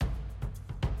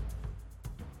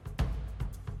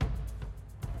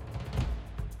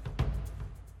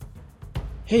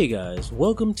Hey guys,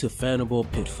 welcome to Fanable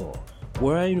Pitfall,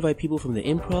 where I invite people from the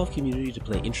improv community to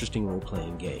play interesting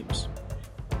role-playing games.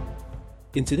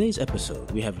 In today's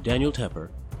episode, we have Daniel Tepper,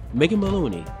 Megan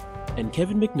Maloney, and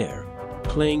Kevin McNair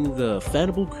playing the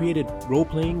Fanable-created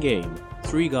role-playing game,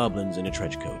 Three Goblins in a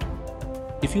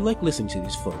Trenchcoat. If you like listening to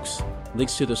these folks,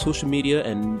 links to their social media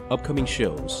and upcoming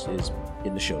shows is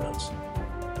in the show notes.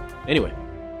 Anyway,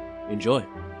 enjoy.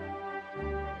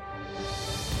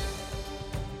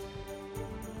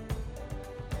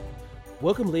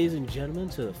 Welcome, ladies and gentlemen,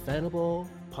 to the Fanable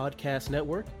Podcast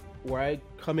Network, where I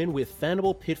come in with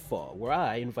Fanable Pitfall, where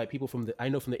I invite people from the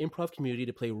improv community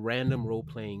to play random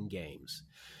role-playing games.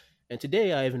 And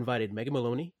today I have invited Megan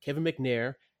Maloney, Kevin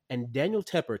McNair, and Daniel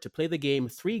Tepper to play the game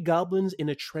Three Goblins in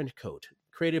a Trenchcoat,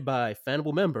 created by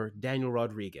Fanable member Daniel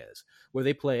Rodriguez, where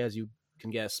they play, as you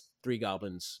can guess, three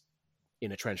goblins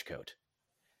in a trench coat.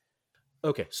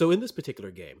 Okay, so in this particular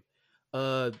game,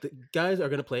 the guys are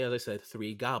going to play, as I said,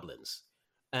 three goblins.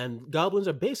 And goblins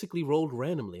are basically rolled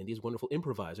randomly, and these wonderful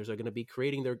improvisers are going to be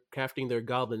crafting their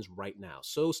goblins right now.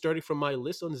 So starting from my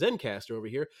list on Zencastr over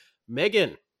here,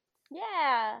 Megan.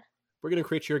 Yeah. We're going to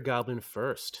create your goblin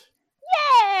first.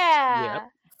 Yeah. Yep.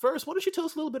 First, why don't you tell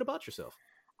us a little bit about yourself?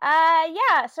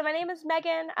 So my name is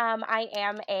Megan. I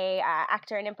am a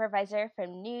actor and improviser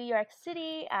from New York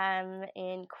City,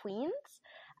 in Queens.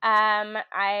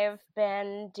 I've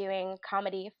been doing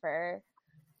comedy for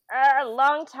a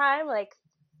long time, like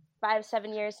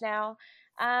 5-7 years now.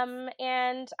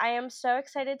 And I am so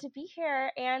excited to be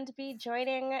here and be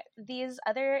joining these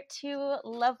other two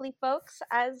lovely folks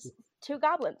as two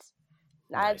goblins,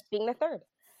 Nice. being the third.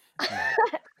 Nice.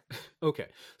 Okay,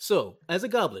 so as a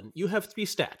goblin, you have three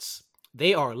stats.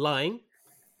 They are lying,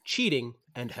 cheating,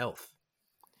 and health.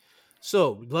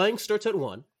 So lying starts at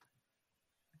 1.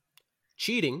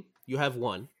 Cheating, you have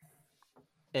 1.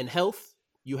 And health,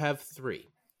 you have 3.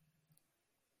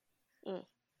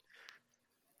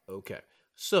 Okay,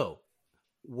 so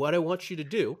what I want you to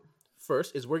do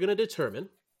first is we're going to determine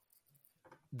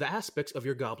the aspects of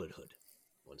your goblinhood.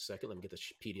 1 second, let me get the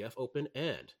PDF open.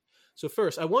 And so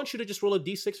first, I want you to just roll a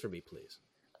d6 for me, please.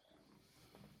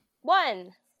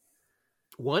 1.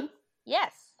 1?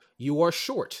 Yes. You are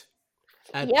short.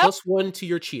 Add Yep. +1 to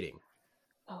your cheating.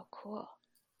 Oh, cool.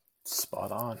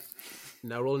 Spot on.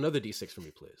 Now roll another d6 for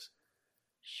me, please.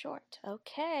 Short.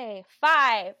 Okay.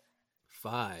 5.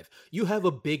 5. You have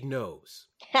a big nose.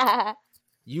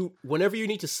 Whenever you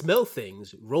need to smell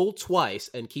things, roll twice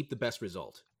and keep the best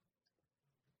result.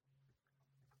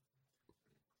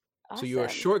 Awesome. So you're a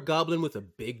short goblin with a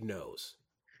big nose.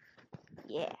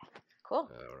 Yeah. Cool.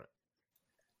 All right.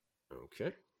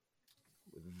 Okay.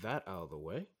 With that out of the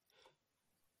way.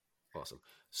 Awesome.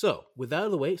 So with that out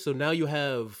of the way, so now you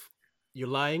have your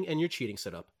lying and your cheating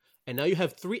set up. And now you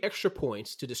have 3 extra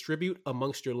points to distribute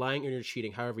amongst your lying and your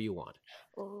cheating however you want.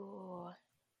 Ooh.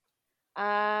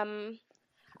 I'll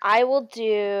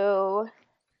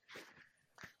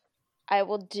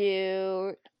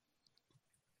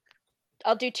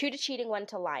do 2 to cheating, 1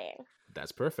 to lying.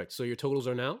 That's perfect. So your totals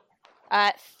are now?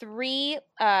 3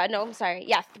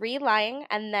 3 lying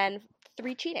and then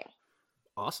 3 cheating.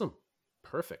 Awesome.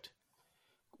 Perfect.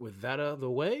 With that out of the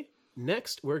way,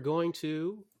 next we're going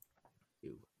to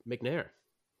McNair.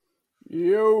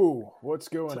 Yo, what's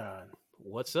going on?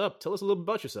 What's up? Tell us a little bit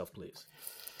about yourself, please.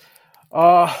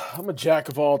 I'm a jack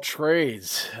of all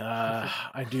trades.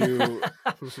 I do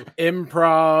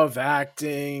improv,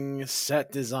 acting,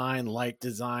 set design, light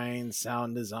design,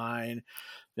 sound design,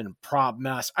 been a prop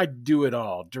master. I do it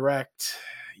all. Direct,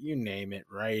 you name it,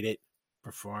 write it,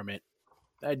 perform it.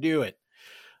 I do it.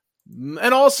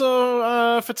 And also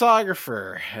a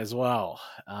photographer as well.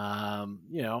 And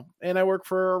I work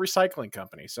for a recycling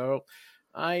company. So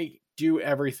I do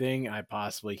everything I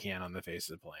possibly can on the face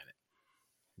of the planet.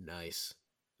 Nice.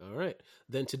 All right.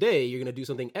 Then today you're going to do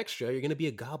something extra. You're going to be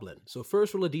a goblin. So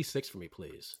first roll a d6 for me,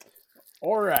 please.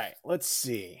 All right. Let's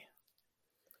see.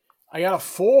 I got a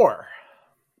 4.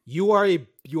 You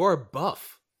are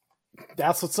buff.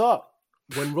 That's what's up.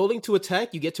 When rolling to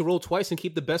attack, you get to roll twice and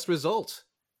keep the best result.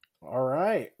 All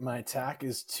right. My attack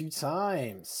is 2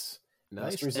 times.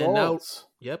 Nice. Best results.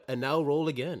 And now roll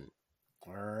again.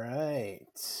 All right.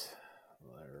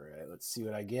 Let's see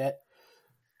what I get.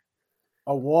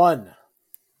 A 1.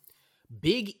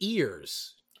 Big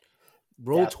ears.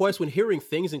 Roll twice when hearing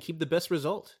things and keep the best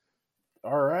result.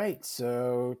 All right.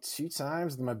 So 2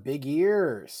 times my big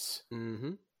ears.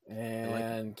 Mm-hmm.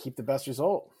 And keep the best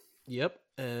result. Yep.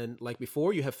 And like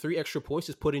before, you have 3 extra points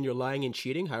to put in your lying and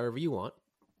cheating, however you want.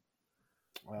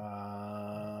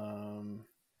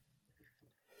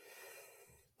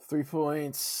 3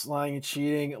 points, lying and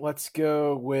cheating. Let's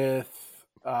go with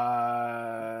 2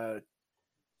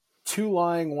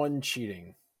 lying, 1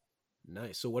 cheating.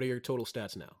 Nice. So what are your total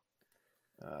stats now?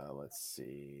 Let's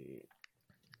see.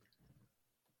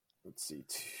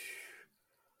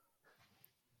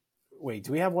 Wait,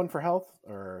 do we have 1 for health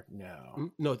or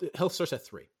no? No, health starts at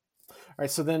 3. All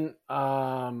right, so then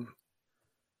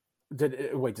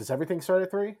does everything start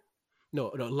at 3? No,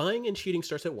 lying and cheating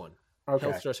starts at 1. Okay.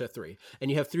 Health starts at 3.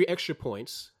 And you have 3 extra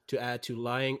points to add to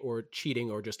lying or cheating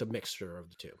or just a mixture of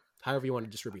the two. However you want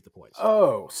to distribute the points.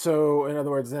 Oh, so in other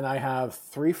words, then I have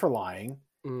 3 for lying.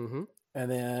 Mm-hmm.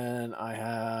 And then I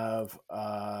have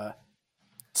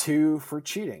 2 for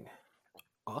cheating.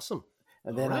 Awesome.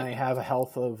 And then I have a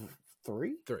health of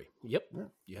 3? 3. Yep. Yeah.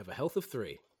 You have a health of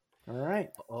 3.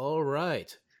 All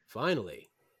right. Finally,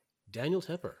 Daniel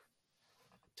Tepper.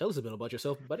 Tell us a bit about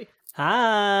yourself, buddy.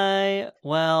 Hi.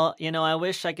 Well, I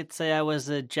wish I could say I was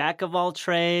a jack of all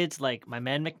trades like my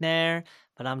man McNair,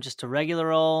 but I'm just a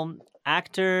regular old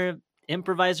actor,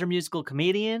 improviser, musical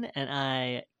comedian, and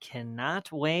I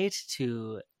cannot wait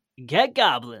to get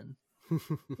Goblin.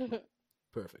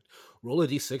 Perfect. Roll a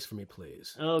d6 for me,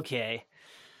 please. Okay.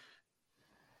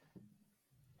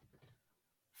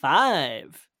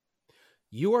 5.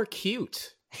 You are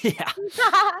cute. Yeah.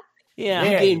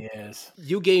 Yeah.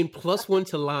 You gain +1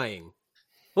 to lying.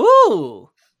 Ooh.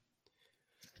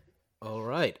 All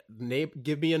right.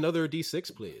 Give me another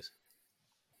d6, please.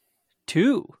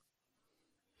 2.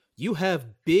 You have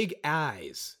big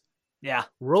eyes. Yeah.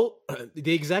 Roll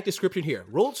the exact description here.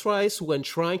 Roll twice when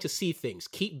trying to see things.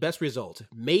 Keep best result.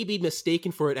 May be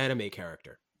mistaken for an anime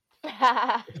character.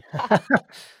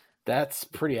 That's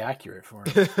pretty accurate for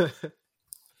him.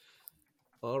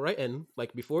 All right, and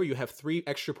like before, you have 3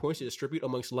 extra points to distribute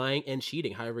amongst lying and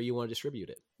cheating, however you want to distribute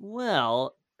it.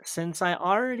 Well, since I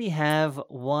already have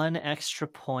 1 extra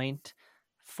point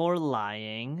for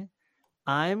lying,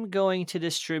 I'm going to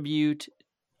distribute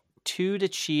 2 to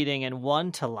cheating and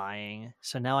 1 to lying.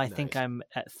 So now I think I'm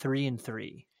at 3 and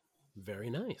 3.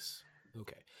 Very nice.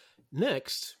 Okay.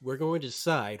 Next, we're going to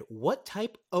decide what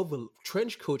type of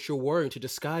trench coat you're wearing to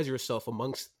disguise yourself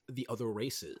amongst the other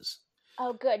races.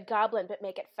 Oh, good. Goblin, but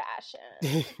make it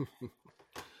fashion.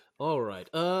 All right.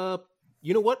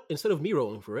 You know what? Instead of me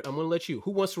rolling for it, I'm going to let you.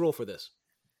 Who wants to roll for this?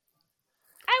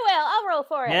 I will. I'll roll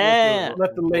for it. Yeah.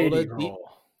 Let the lady roll.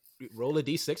 Roll a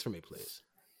d6 for me, please.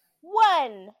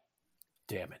 1.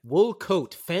 Damn it. Wool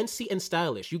coat, fancy and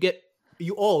stylish. You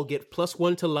all get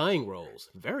 +1 to lying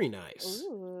rolls. Very nice.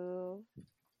 Ooh.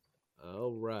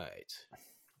 All right.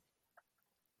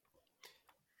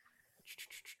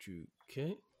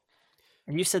 Okay.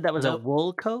 And you said that was a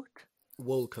wool coat?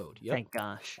 Wool coat, yep. Thank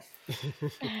gosh.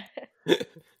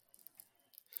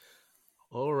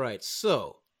 All right,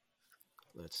 so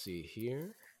let's see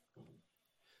here.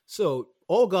 So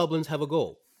all goblins have a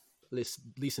goal, at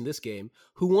least in this game.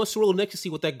 Who wants to roll next to see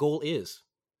what that goal is?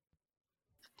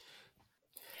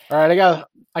 All right,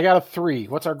 I got a 3.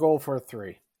 What's our goal for a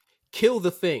 3? Kill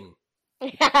the thing. All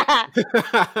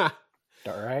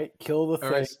right, kill the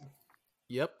thing. Right.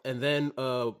 Yep, and then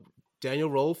Daniel,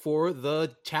 roll for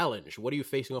the challenge. What are you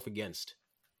facing off against?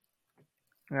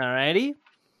 Alrighty.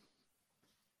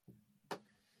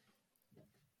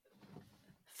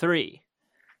 3.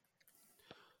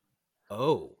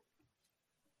 Oh.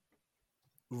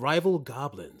 Rival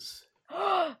goblins.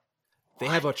 They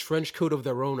have a trench coat of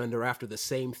their own and they're after the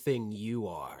same thing you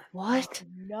are. What?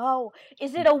 No.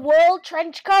 Is it a wool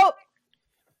trench coat?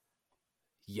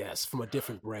 Yes, from a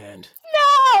different brand.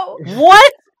 No!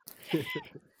 What?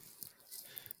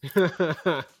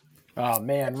 Oh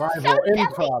man, rival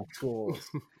improv tools.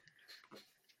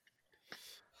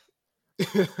 You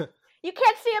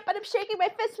can't see it, but I'm shaking my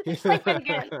fist with excitement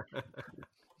again.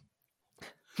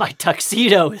 My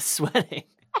tuxedo is sweating.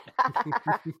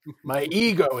 My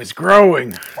ego is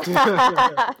growing.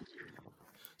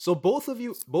 So both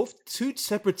 2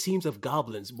 separate teams of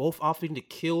goblins, both opting to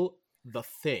kill the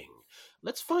thing.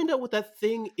 Let's find out what that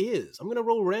thing is. I'm going to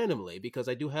roll randomly because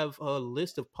I do have a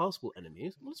list of possible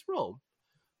enemies. Let's roll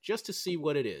just to see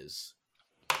what it is.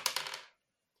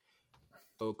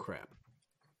 Oh, crap.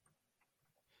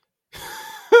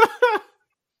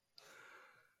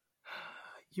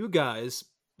 You guys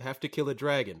have to kill a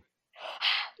dragon.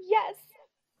 Yes.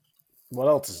 What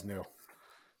else is new?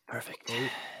 Perfect. Oh,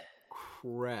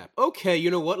 crap. Okay,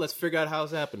 you know what? Let's figure out how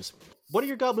this happens. What are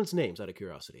your goblins' names, out of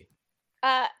curiosity?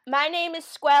 My name is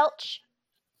Squelch.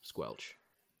 Squelch.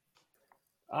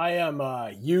 I am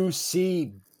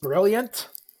UC Brilliant.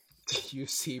 You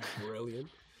see brilliant.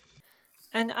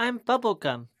 And I'm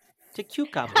Bubblegum, the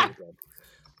cucumber.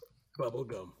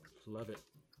 Bubblegum. Love it.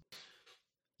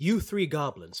 You 3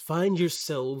 goblins find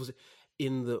yourselves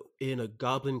in a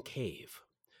goblin cave,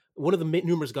 one of the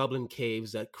numerous goblin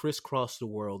caves that crisscross the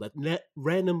world that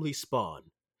randomly spawn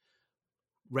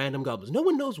random goblins. No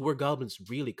one knows where goblins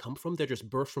really come from. They're just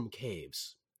birthed from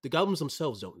caves. The goblins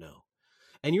themselves don't know.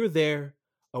 And you're there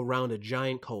around a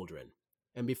giant cauldron.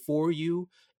 And before you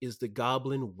is the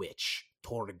goblin witch,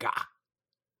 Torga,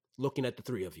 looking at the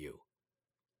three of you.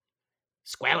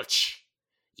 Squelch,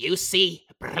 you see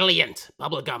brilliant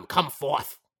bubblegum, come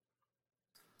forth.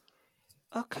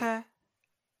 Okay.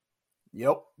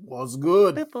 Yep, was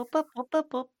good. Boop, boop, boop, boop, boop,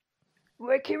 boop.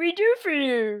 What can we do for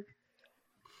you?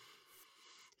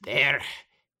 There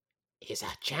is a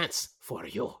chance for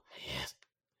you. Yes.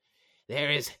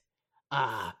 There is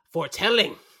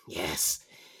foretelling. Yes.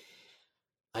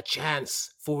 A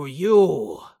chance for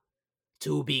you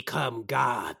to become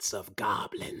gods of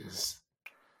goblins.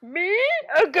 Me?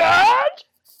 A god?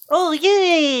 Oh,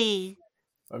 yay!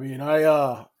 I mean,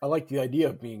 I like the idea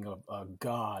of being a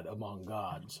god among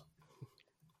gods.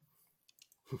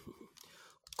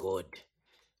 Good.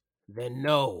 Then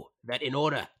know that in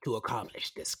order to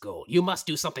accomplish this goal, you must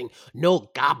do something no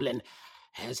goblin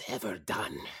has ever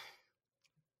done.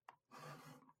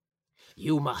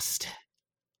 You must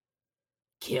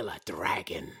kill a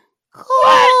dragon.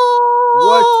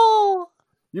 What?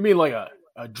 You mean like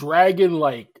a dragon,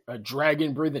 like a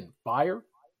dragon breathing fire?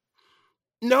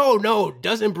 No,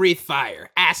 doesn't breathe fire.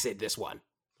 Acid, this one.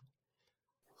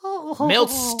 Oh.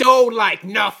 Melts stone like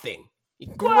nothing.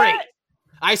 Great. What?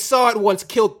 I saw it once,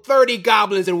 killed 30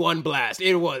 goblins in one blast.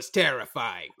 It was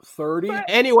terrifying. 30?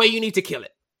 Anyway, you need to kill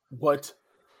it. What?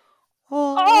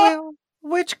 Oh,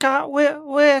 which goblin?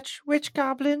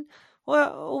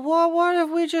 Well, what if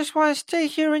we just want to stay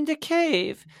here in the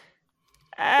cave?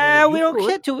 Well, We you don't could.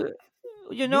 get to,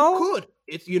 you know? You could.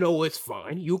 It's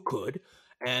fine. You could.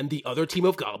 And the other team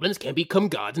of goblins can become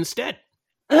gods instead.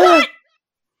 No!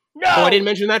 Oh, I didn't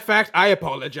mention that fact. I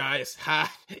apologize. Ha.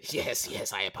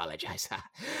 Yes, I apologize. Ha.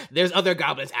 There's other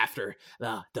goblins after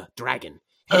the dragon.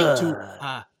 Heading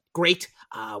to great,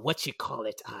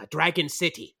 Dragon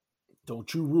City.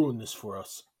 Don't you ruin this for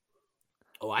us.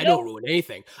 Oh, I don't ruin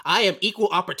anything. I am equal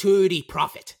opportunity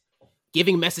prophet,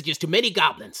 giving messages to many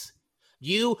goblins.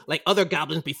 You, like other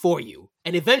goblins before you,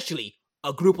 and eventually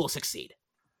a group will succeed.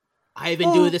 I have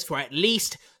been doing this for at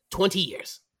least 20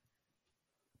 years.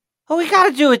 Oh, we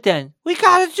gotta do it then. We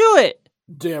gotta do it.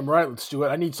 Damn right, let's do it.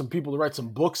 I need some people to write some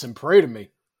books and pray to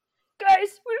me. Guys,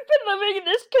 we've been living in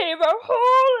this cave our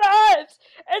whole lives,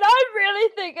 and I really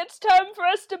think it's time for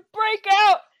us to break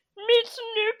out, meet some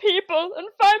new people, and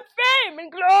find fame and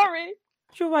glory.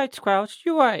 You're right, Squelch.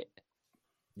 You're right.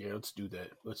 Yeah, let's do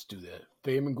that.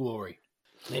 Fame and glory.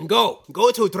 Then go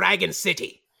to Dragon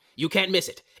City. You can't miss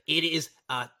it. It is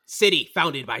a city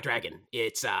founded by dragon.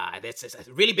 It's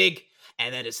really big,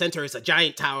 and then the center is a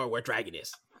giant tower where dragon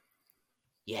is.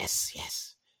 Yes.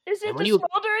 Is it And the when you-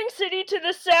 smoldering city to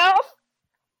the south?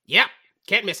 Yep,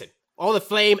 can't miss it. All the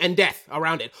flame and death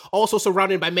around it. Also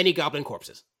surrounded by many goblin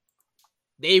corpses.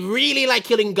 They really like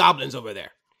killing goblins over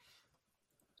there.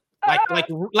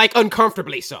 Like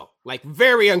uncomfortably so. Like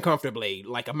very uncomfortably,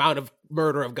 like amount of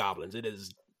murder of goblins. It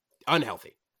is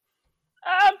unhealthy.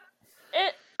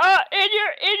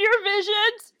 In your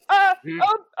visions,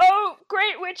 oh,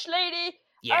 great witch lady.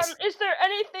 Yes. Is there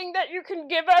anything that you can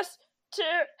give us to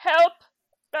help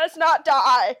us not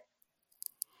die?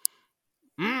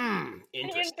 Any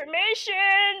Interesting. information?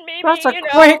 Maybe, That's a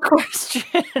great question.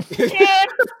 tip?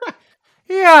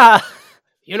 Yeah.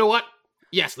 You know what?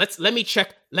 Yes, let me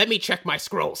check my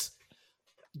scrolls.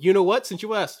 You know what? Since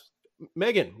you asked,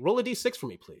 Megan, roll a d6 for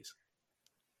me, please.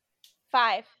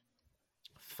 5.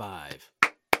 5.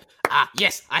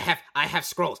 Yes, I have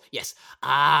scrolls. Yes.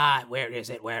 Where is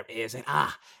it?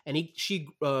 And she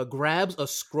grabs a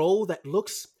scroll that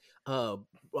looks a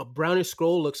brownish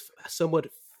scroll, looks somewhat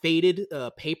faded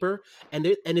paper, and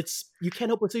it's you can't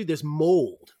help but see there's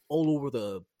mold all over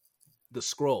the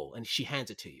scroll, and she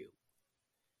hands it to you.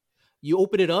 You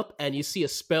open it up and you see a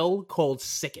spell called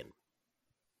Sicken.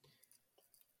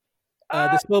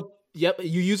 The spell, yep,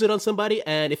 you use it on somebody,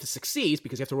 and if it succeeds,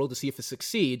 because you have to roll to see if it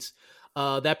succeeds,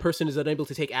 that person is unable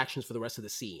to take actions for the rest of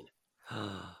the scene.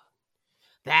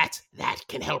 That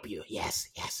can help you. Yes.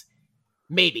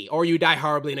 Maybe, or you die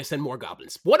horribly and I send more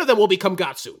goblins. One of them will become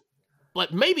god soon.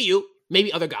 But maybe you,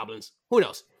 maybe other goblins. Who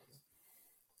knows?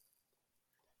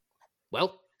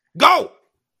 Well, go!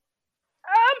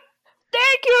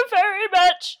 Thank you very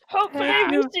much. Hopefully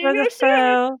we see you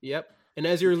soon. Yep. And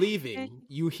as you're leaving,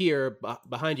 you hear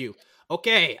behind you,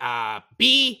 Okay,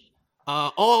 be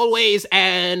always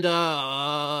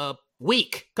and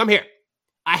weak. Come here.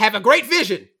 I have a great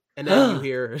vision. and then you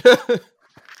hear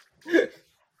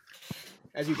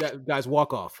as you guys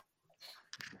walk off.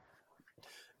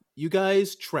 You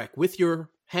guys trek with your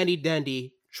handy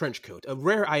dandy trench coat, a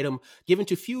rare item given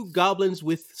to few goblins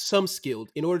with some skill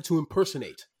in order to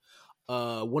impersonate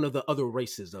one of the other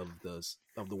races of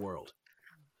the world.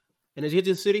 And as you get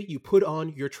to the city, you put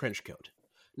on your trench coat.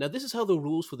 Now, this is how the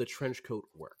rules for the trench coat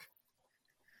work.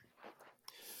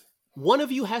 One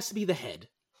of you has to be the head,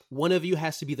 one of you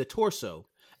has to be the torso,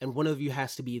 and one of you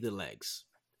has to be the legs.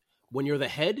 When you're the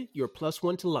head, you're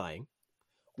 +1 to lying.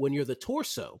 When you're the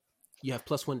torso, you have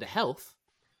 +1 to health.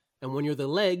 And when you're the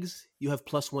legs, you have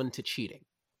 +1 to cheating.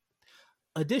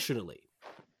 Additionally,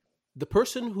 the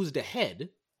person who's the head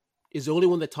is the only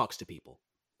one that talks to people.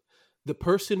 The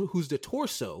person who's the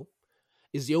torso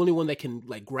is the only one that can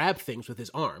like grab things with his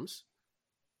arms,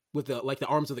 with the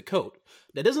arms of the coat.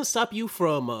 That doesn't stop you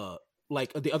from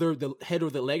the head or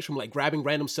the legs from like grabbing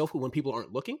random stuff when people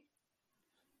aren't looking.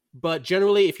 But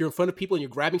generally, if you're in front of people and you're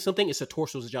grabbing something, it's the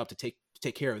torso's job to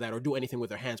take care of that or do anything with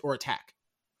their hands or attack.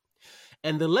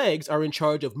 And the legs are in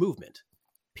charge of movement.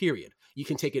 Period. You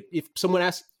can take it if someone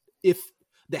asks if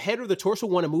the head or the torso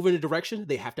want to move in a direction,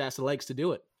 they have to ask the legs to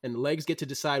do it, and the legs get to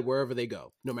decide wherever they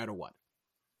go, no matter what.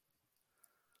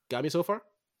 Got me so far?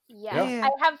 Yeah.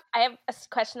 I have a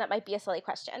question that might be a silly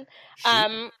question.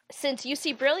 Shoot. Since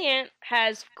UC Brilliant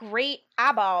has great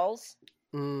eyeballs,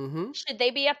 should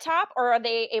they be up top, or are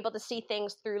they able to see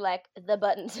things through like the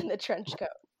buttons in the trench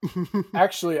coat?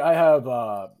 Actually, I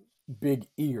have big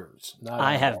ears.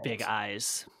 I have big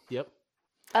eyes. Yep.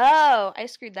 Oh, I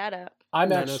screwed that up.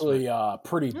 I'm actually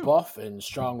pretty buff and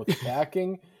strong with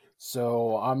attacking,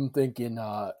 so I'm thinking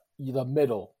the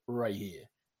middle right here.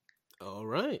 All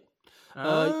right.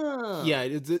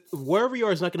 Yeah, wherever you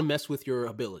are is not going to mess with your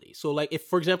ability. So, like, if,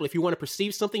 for example, if you want to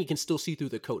perceive something, you can still see through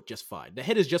the coat just fine. The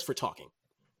head is just for talking.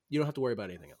 You don't have to worry about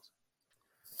anything else.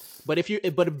 But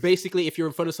basically, if you're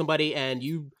in front of somebody and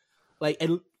you, like,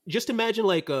 and just imagine,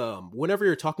 like, whenever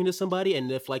you're talking to somebody,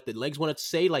 and if, like, the legs wanted to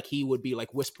say, like, he would be,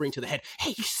 like, whispering to the head,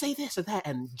 hey, you say this or that,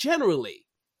 and generally,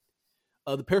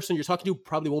 the person you're talking to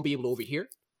probably won't be able to overhear.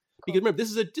 Because remember,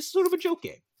 this is sort of a joke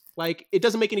game. Like, it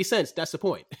doesn't make any sense. That's the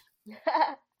point.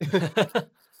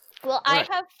 Well, I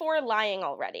have 4 lying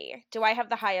already. Do I have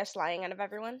the highest lying out of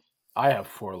everyone? I have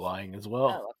 4 lying as well.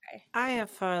 Oh, okay. I have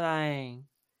 4 lying.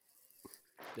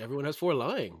 Everyone has 4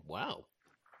 lying. Wow.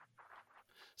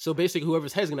 So basically,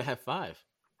 whoever's head is going to have 5.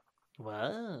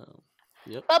 Whoa.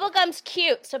 Yep. Bubblegum's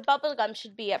cute, so Bubblegum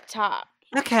should be up top.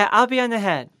 Okay, I'll be on the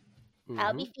head.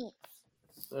 I'll be feet.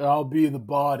 I'll be the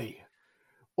body.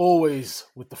 Always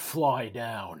with the fly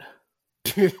down.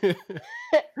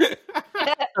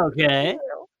 Okay.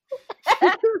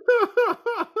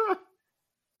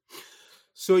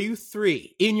 So you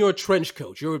 3, in your trench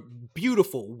coat, your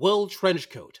beautiful, well trench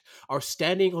coat, are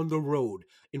standing on the road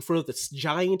in front of this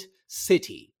giant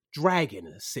city,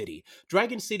 Dragon City.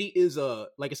 Dragon City is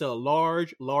like I said, a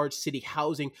large city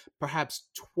housing perhaps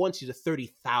 20 to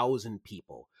 30,000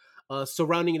 people.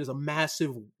 Surrounding it is a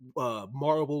massive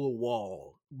marble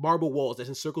walls that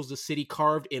encircles the city,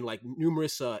 carved in like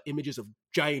numerous images of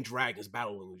giant dragons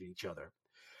battling with each other.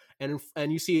 And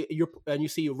you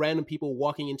see random people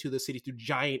walking into the city through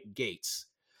giant gates.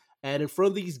 And in front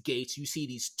of these gates, you see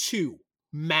these 2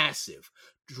 massive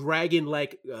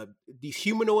dragon-like these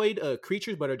humanoid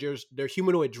creatures, but they're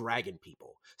humanoid dragon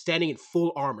people standing in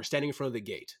full armor, standing in front of the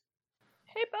gate.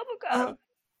 Hey, Bubblegum.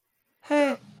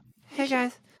 Hey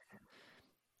guys.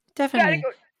 Definitely.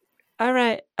 All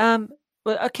right. Well,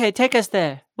 okay, take us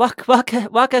there. Walk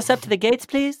us up to the gates,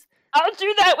 please. I'll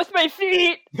do that with my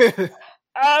feet.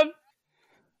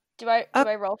 Do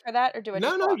I roll for that, or do I?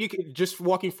 No. You can just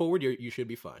walking forward. You should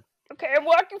be fine. Okay, I'm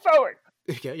walking forward.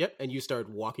 Okay, yep. And you start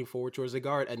walking forward towards the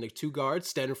guard, and the 2 guards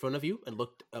stand in front of you and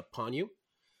look upon you.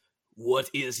 What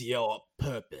is your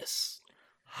purpose?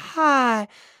 Hi.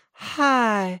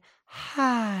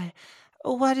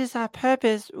 What is our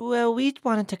purpose? Well, we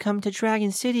wanted to come to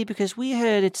Dragon City because we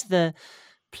heard it's the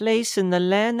place in the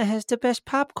land that has the best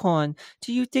popcorn.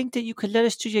 Do you think that you could let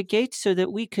us through your gates so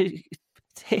that we could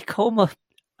take home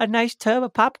a nice tub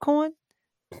of popcorn?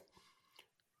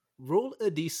 Roll a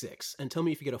d6 and tell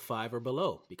me if you get a 5 or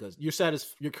below, because your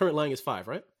current lying is 5,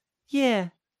 right? Yeah.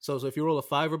 So if you roll a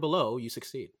 5 or below, you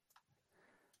succeed.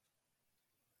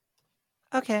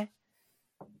 Okay.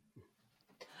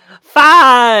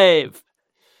 5!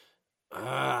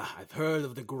 You've heard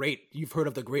of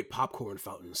the great popcorn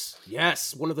fountains.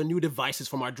 Yes, one of the new devices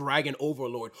from our dragon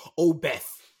overlord,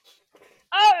 Obeth.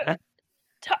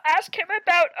 To ask him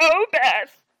about Obeth.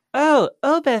 Oh,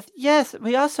 Obeth, yes.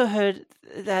 We also heard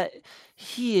that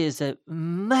he is a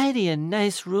mighty and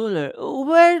nice ruler.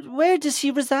 Where does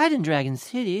he reside in Dragon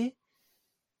City?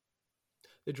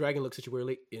 The dragon looks at you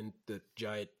weirdly in the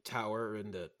giant tower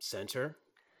in the center.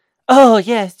 Oh,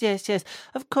 yes.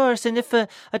 Of course, and if a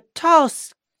tall,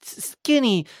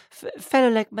 skinny fellow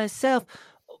like myself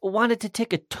wanted to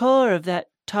take a tour of that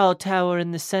tall tower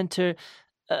in the center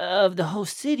of the whole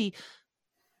city,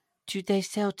 do they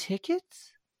sell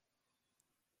tickets?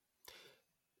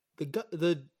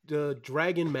 The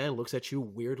dragon man looks at you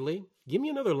weirdly. Give me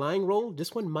another lying roll.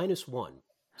 This one -1.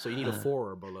 So you need a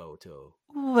 4 or below to.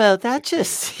 Well, that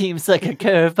just seems like a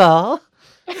curveball.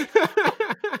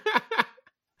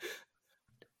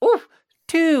 Ooh,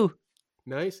 2.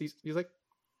 Nice. He's like,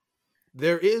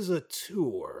 there is a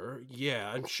tour.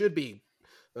 Yeah, and should be.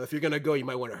 If you're gonna go, you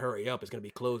might want to hurry up. It's gonna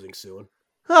be closing soon.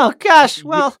 Oh, gosh.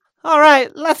 Well, all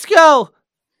right. Let's go.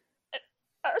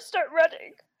 I'll start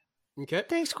running. Okay.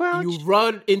 Thanks, Crouch. You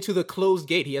run into the closed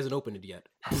gate. He hasn't opened it yet.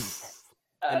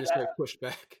 And it's like pushed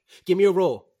back. Give me a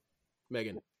roll,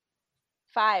 Megan.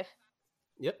 5.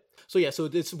 Yep. So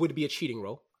this would be a cheating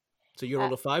roll. So you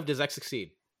roll a 5. Does that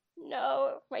succeed?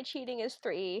 No, my cheating is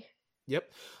 3.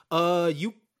 Yep.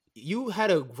 You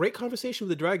had a great conversation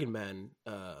with the Dragon Man,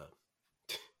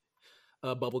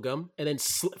 Bubblegum, and then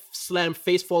slam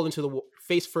face first into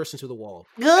the wall.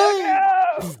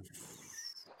 Good.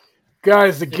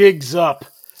 Guys, the gig's up.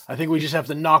 I think we just have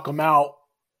to knock them out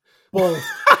both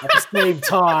at the same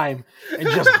time and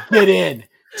just get in.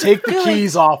 Take the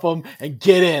keys off them and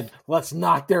get in. Let's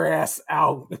knock their ass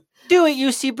out. Do it,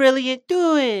 UC Brilliant.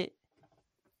 Do it.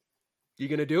 You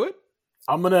gonna do it?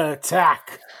 I'm going to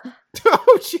attack.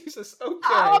 Oh, Jesus. Okay.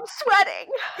 Oh, I'm sweating.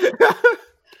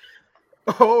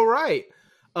 All right.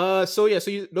 So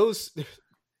those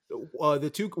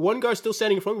one guard's still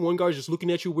standing in front, one guard's just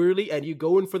looking at you weirdly, and you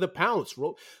go in for the pounce.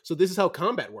 So this is how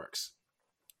combat works.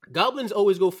 Goblins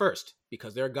always go first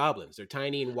because they're goblins. They're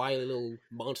tiny and wily little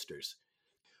monsters.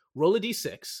 Roll a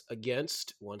d6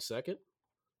 against 1 second.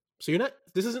 So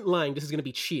this isn't lying, this is going to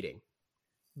be cheating.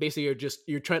 Basically,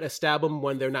 you're trying to stab them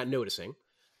when they're not noticing.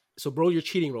 So roll your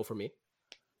cheating roll for me.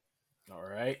 All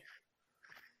right.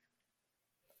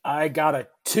 I got a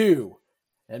 2,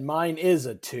 and mine is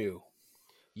a 2.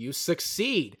 You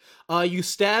succeed. You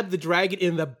stab the dragon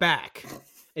in the back, and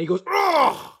he goes,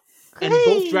 "Ugh!" And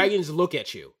both dragons look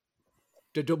at you.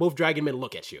 Both dragon men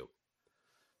look at you,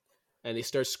 and they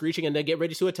start screeching, and then get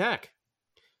ready to attack.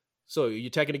 So you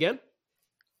attacking again?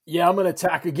 Yeah, I'm going to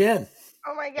attack again.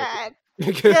 Oh my god.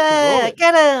 Yeah,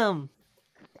 get him.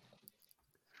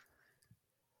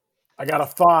 I got a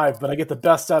 5, but I get the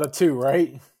best out of 2,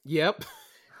 right? Yep.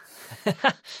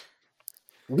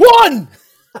 1!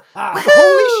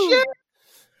 Holy shit!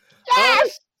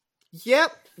 Yes!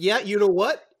 Yep. Yeah, you know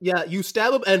what? Yeah, you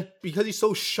stab him, and because he's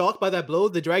so shocked by that blow,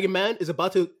 the dragon man is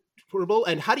about to put a blow.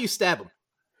 And how do you stab him?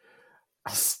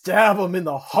 I stab him in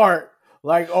the heart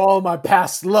like all my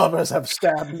past lovers have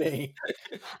stabbed me.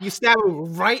 You stab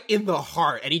him right in the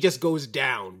heart, and he just goes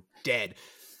down, dead.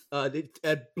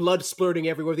 Blood splurting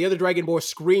everywhere. The other dragonborn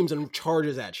screams and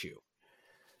charges at you.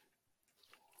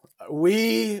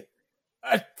 We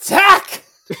attack!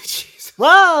 Jesus.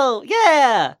 Whoa,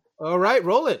 yeah. All right,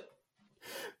 roll it.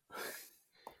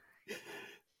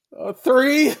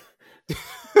 3.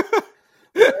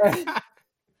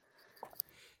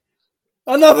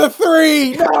 Another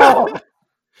 3! No!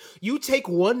 You take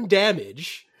 1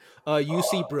 damage. You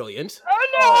see brilliant. Oh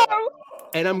no!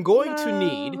 And I'm going to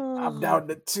need... I'm down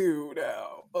to 2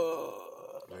 now.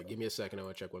 All right, give me a second. I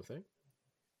want to check one thing.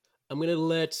 I'm going to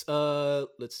let...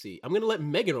 let's see. I'm going to let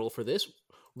Megan roll for this.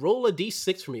 Roll a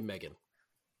d6 for me, Megan.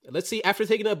 Let's see, after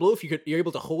taking that blow, if you're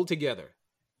able to hold together.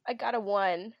 I got a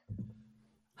 1.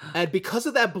 And because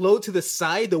of that blow to the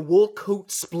side, the wool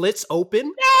coat splits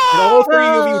open. No! And all 3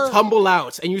 of you tumble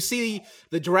out. And you see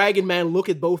the dragon man look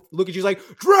at you like,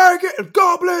 "Dragon!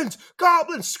 Goblins!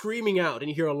 Goblins!" screaming out. And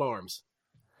you hear alarms.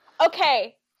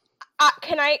 Okay.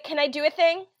 Can I do a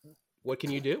thing? What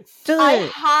can you do? Do I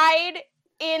it. hide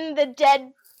in the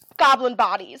dead goblin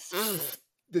bodies.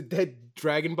 The dead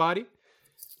dragon body?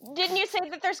 Didn't you say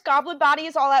that there's goblin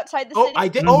bodies all outside the Oh, city? I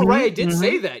did. Oh, right, I did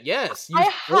say that. Yes. I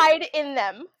hide in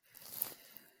them.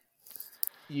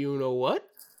 You know what?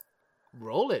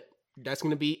 Roll it. That's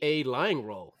going to be a lying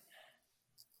roll.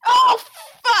 Oh,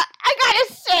 fuck! I got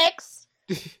a 6!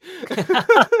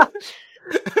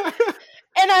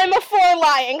 And I'm a 4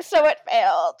 lying, so it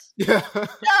failed. Yeah.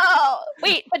 No!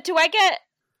 Wait, but do I get...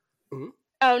 Mhm.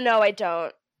 Oh, no, I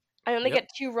don't. I only Yep.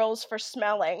 get 2 rolls for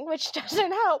smelling, which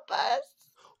doesn't help us.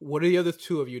 What are the other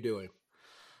 2 of you doing?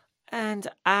 And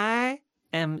I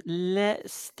am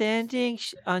standing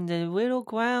on the little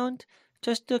ground,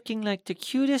 just looking like the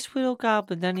cutest little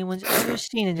goblin anyone's ever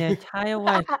seen in their entire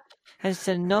life. and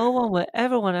said no one would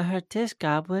ever want to hurt this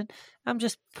goblin. I'm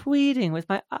just pleading with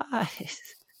my eyes.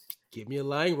 Give me a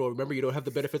lying roll. Remember, you don't have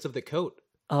the benefits of the coat.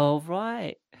 All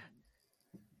right.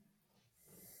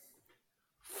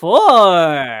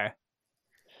 4.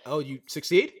 Oh, you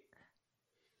succeed?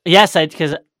 Yes,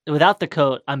 because without the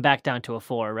coat, I'm back down to a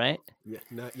 4, right? Yeah.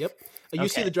 Yep. And you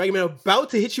see Okay. the dragon man about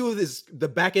to hit you with the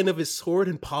back end of his sword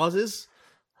and pauses,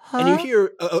 Huh? and you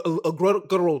hear a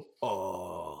guttural,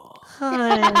 "Oh."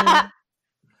 Hi.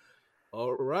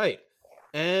 All right.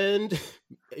 And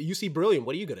you see Brilliant.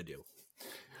 What are you gonna do?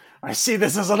 I see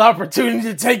this as an opportunity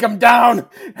to take him down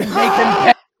and make him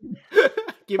pay.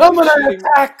 Give me I'm a gonna cheating-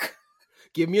 attack.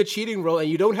 Give me a cheating roll, and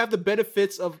you don't have the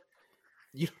benefits of.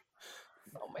 You.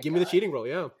 Give me the cheating roll.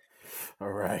 Yeah. All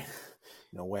right.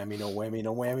 No whammy, no whammy,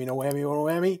 no whammy, no whammy, no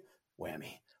whammy.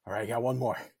 Whammy. All right, I got one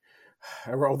more.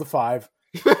 I rolled the 5.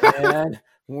 And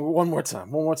one more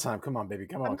time. One more time. Come on, baby.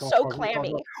 Come on. I'm come so on,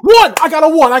 clammy. 1! I got a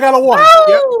 1. I got a 1.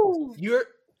 Yep.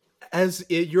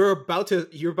 You're about to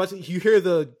you hear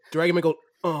the dragon man go,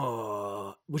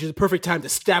 "Oh," which is the perfect time to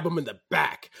stab him in the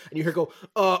back, and you hear go,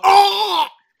 "Oh!"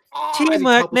 as he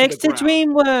Teamwork topples to makes the ground.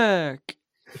 dream work.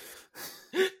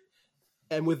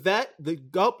 And with that,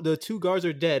 the 2 guards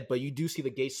are dead, but you do see the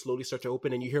gates slowly start to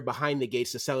open, and you hear behind the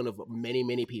gates the sound of many,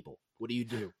 many people. What do you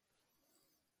do?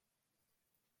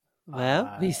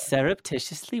 Well, we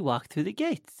surreptitiously walk through the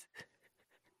gates.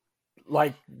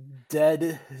 Like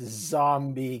dead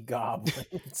zombie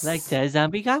goblins. Like dead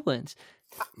zombie goblins.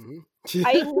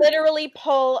 I literally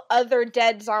pull other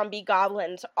dead zombie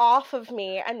goblins off of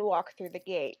me and walk through the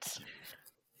gates.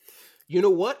 You know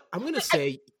what? I'm gonna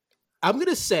say,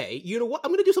 you know what?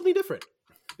 I'm gonna do something different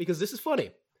because this is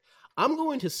funny. I'm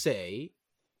going to say,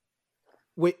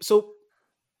 wait. So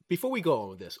before we go on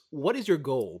with this, what is your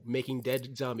goal making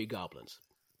dead zombie goblins?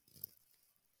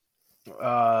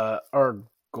 Our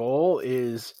goal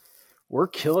is we're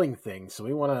killing things, so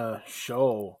we want to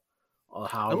show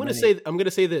how. I'm gonna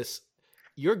say this: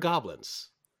 you're goblins.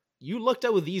 You lucked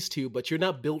out with these 2, but you're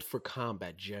not built for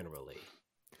combat generally.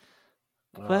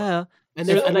 Well, And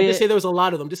if I we- just say there was a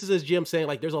lot of them. This is as Jim saying,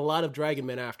 like, there's a lot of dragon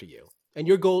men after you, and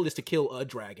your goal is to kill a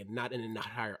dragon, not an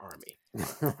entire army.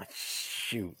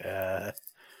 Shoot.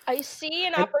 I see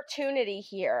an opportunity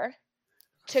here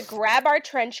to grab our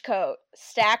trench coat,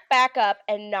 stack back up,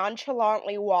 and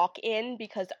nonchalantly walk in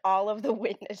because all of the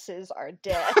witnesses are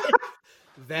dead.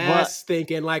 That's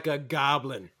thinking like a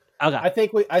goblin.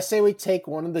 okay. I say we take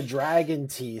one of the dragon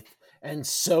teeth and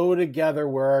sew together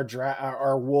where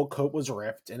our wool coat was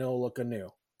ripped, and it'll look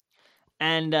anew.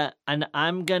 And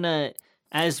I'm gonna,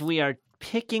 as we are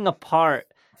picking apart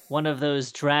one of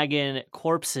those dragon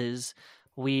corpses,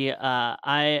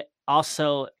 I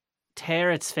also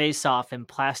tear its face off and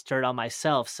plaster it on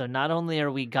myself. So not only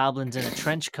are we goblins in a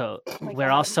trench coat, my we're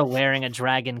God. also wearing a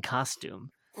dragon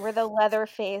costume. We're the leather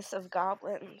face of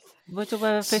goblins. What's the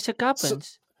face of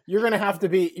goblins? You're gonna have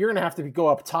to go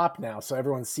up top now, so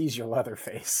everyone sees your leather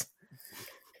face.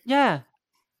 Yeah.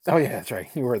 Oh yeah, that's right.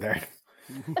 You were there.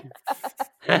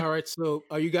 All right, so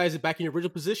are you guys back in your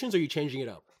original positions, or are you changing it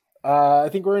up? I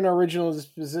think we're in our original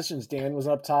positions. Dan was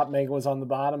up top, Megan was on the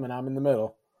bottom, and I'm in the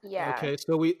middle. Yeah. Okay,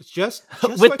 so we just so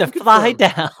With I the can fly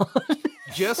confirm,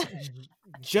 down.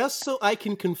 just so I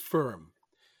can confirm,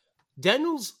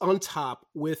 Daniel's on top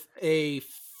with a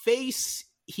face.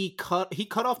 He cut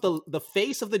off the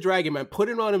face of the dragon man, put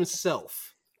it on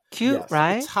himself. Cute, Yes.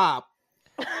 right? Top.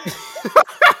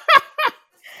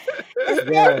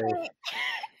 Very.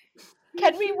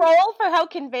 Can we roll for how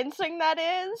convincing that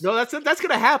is? No, that's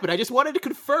gonna happen. I just wanted to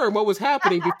confirm what was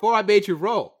happening before I made you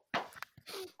roll.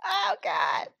 Oh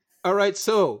God. All right,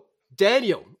 so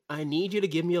Daniel, I need you to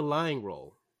give me a lying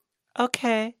roll.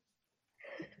 Okay.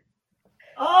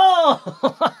 Oh!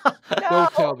 No.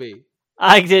 Don't tell me.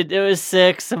 I did. It was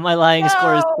 6, and my lying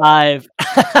score is No. 5.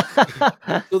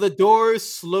 So the doors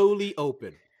slowly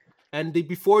open, and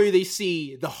before you, they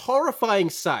see the horrifying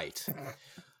sight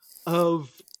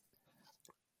of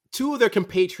 2 of their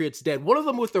compatriots dead. One of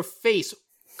them with their face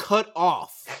cut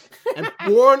off and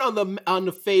born on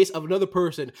the face of another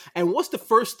person. And what's the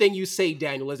first thing you say,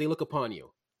 Daniel, as they look upon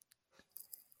you?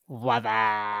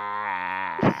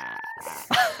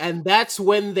 And that's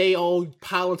when they all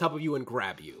pile on top of you and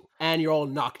grab you, and you're all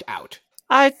knocked out.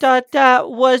 I thought that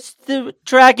was the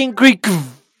Dragon Greek.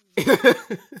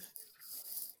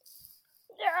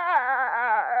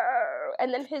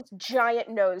 And then his giant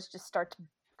nose just starts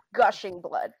gushing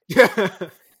blood.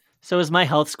 So is my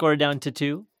health score down to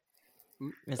 2?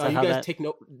 Is that you how guys that... take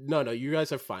no. You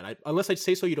guys are fine. Unless I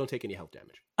say so, you don't take any health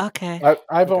damage. Okay.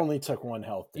 I've only took 1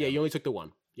 health. Yeah, you only took the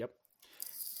 1. Yep.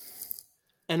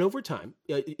 And over time,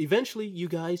 eventually, you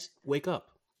guys wake up.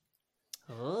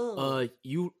 Oh.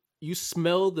 You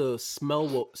smell the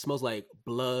smells like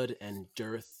blood and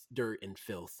dirt and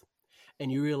filth,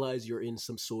 and you realize you're in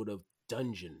some sort of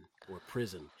dungeon or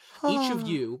prison. Each of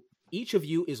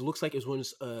you looks like it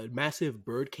was a massive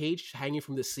bird cage hanging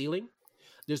from the ceiling.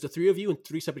 There's the three of you in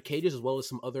three separate cages, as well as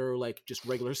some other like just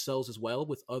regular cells as well,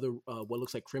 with other what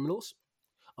looks like criminals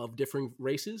of different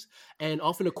races. And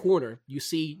off in a corner, you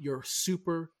see your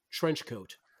super trench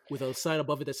coat with a sign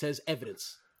above it that says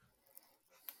 "Evidence."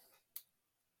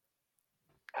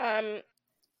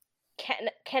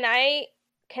 Can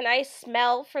I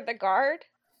smell for the guard?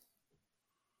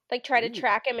 Like try to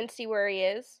track him and see where he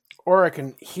is? Or I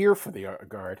can hear for the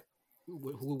guard.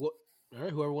 All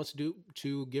right, whoever wants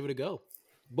to give it a go.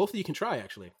 Both of you can try,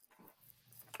 actually.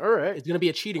 All right. It's going to be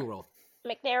a cheating roll.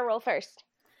 McNair, roll first.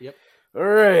 Yep. All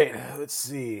right. Let's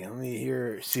see. Let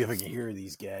me see if I can hear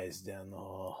these guys down the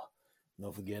hall. Know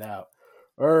if we get out.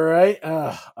 All right.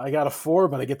 I got a 4,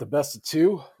 but I get the best of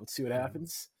 2. Let's see what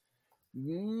happens.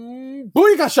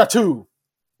 Booyaka shot 2.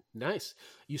 Nice.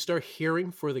 You start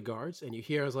hearing for the guards, and you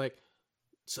hear, I was like,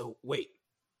 so wait,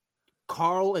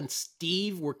 Carl and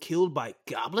Steve were killed by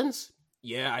goblins?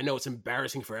 Yeah, I know it's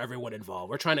embarrassing for everyone involved.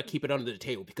 We're trying to keep it under the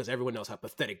table because everyone knows how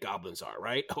pathetic goblins are,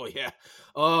 right? Oh, yeah.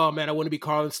 Oh, man, I want to be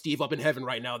Carl and Steve up in heaven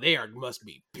right now. They must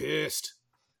be pissed.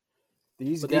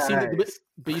 These But guys.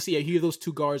 you see, I hear those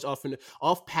two guards off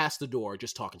past the door,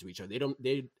 just talking to each other.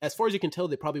 They, as far as you can tell,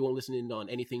 they probably won't listen in on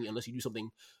anything unless you do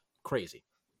something crazy.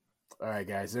 All right,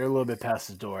 guys, they're a little bit past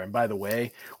the door. And by the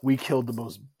way, we killed the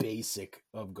most basic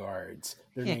of guards.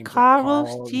 Their names are Carl,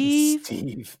 and Steve.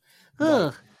 Steve.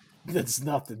 Ugh. That's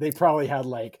nothing. They probably had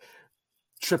like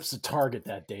trips to Target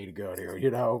that day to go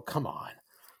to. Come on.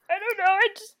 I don't know.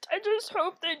 I just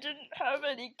hope they didn't have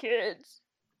any kids.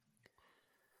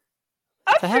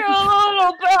 I feel a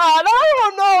little bad. I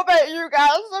don't know about you guys.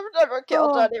 I've never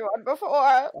killed anyone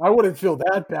before. I wouldn't feel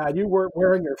that bad. You weren't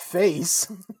wearing your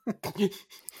face.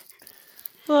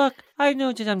 Look, I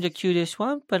know that I'm the cutest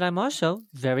one, but I'm also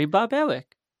very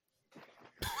barbaric.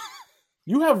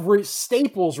 You have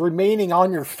staples remaining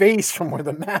on your face from where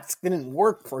the mask didn't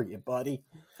work for you, buddy.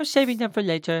 I'm saving them for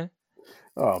later.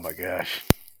 Oh my gosh.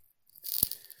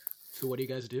 So what do you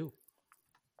guys do?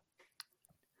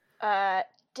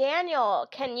 Daniel,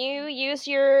 can you use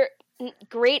your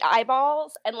great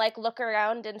eyeballs and like look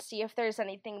around and see if there's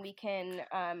anything we can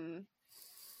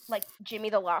like jimmy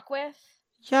the lock with?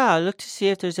 Yeah, look to see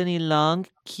if there's any long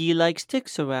key-like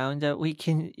sticks around that we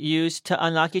can use to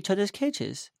unlock each other's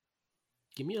cages.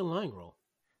 Give me a line roll.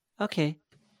 Okay.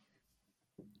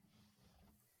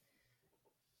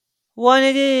 1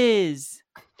 it is!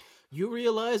 You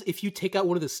realize if you take out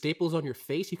one of the staples on your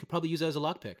face, you could probably use it as a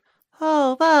lockpick.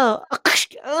 Oh, wow.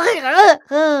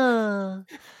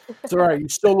 It's all right. You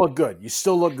still look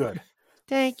good.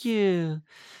 Thank you.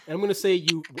 And I'm going to say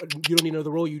you don't need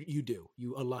another roll. You do.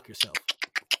 You unlock yourself.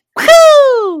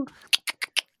 Woo!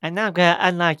 And now I'm going to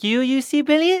unlock you, you see,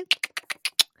 Brilliant?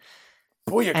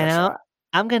 Booyaka And shot.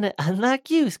 I'm going to unlock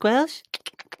you, Squelch.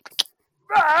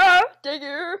 Thank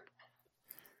you.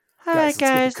 All Guys, right, let's get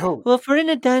the guys. coat. Well, if we're in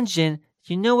a dungeon,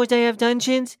 you know where they have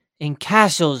dungeons? In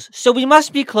castles. So we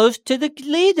must be close to the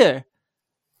leader.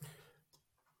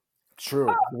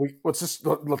 True.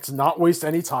 Let's not waste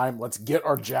any time. Let's get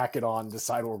our jacket on.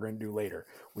 Decide what we're going to do later.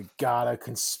 We gotta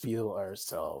conceal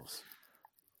ourselves.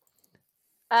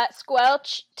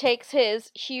 Squelch takes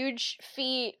his huge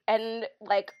feet and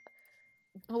like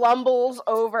blumbles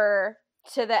over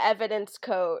to the evidence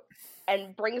coat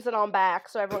and brings it on back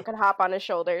so everyone can hop on his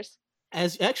shoulders.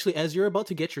 As you're about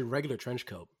to get your regular trench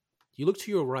coat, you look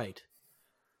to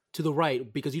the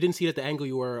right, because you didn't see it at the angle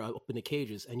you were up in the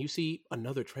cages, and you see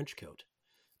another trench coat.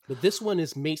 But this one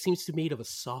seems to be made of a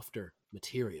softer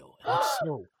material. And it's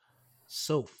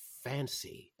so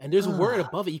fancy. And there's a word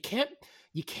above it. You can't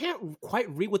quite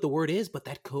read what the word is, but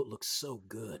that coat looks so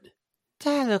good.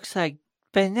 That looks like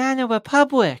Banana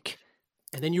Republic.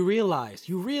 And then you realize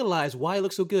why it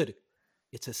looks so good.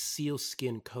 It's a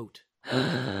sealskin coat.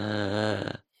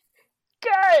 Guys,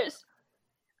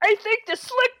 I think the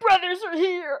Slick Brothers are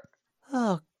here.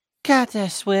 Oh, God, they're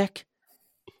slick.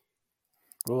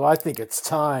 Well, I think it's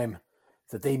time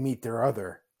that they meet their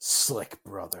other slick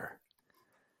brother.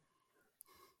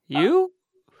 You?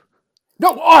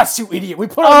 No, us, you idiot! We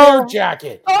put on their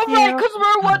jacket. Oh, right, Yeah. because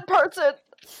we're one person.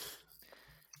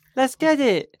 Let's get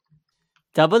it.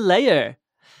 Double layer.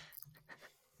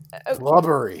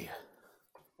 Blubbery.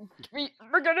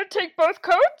 We're gonna take both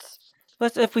coats?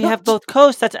 But if we have both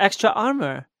coats, that's extra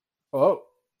armor. Oh,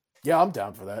 yeah, I'm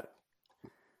down for that.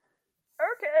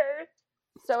 Okay.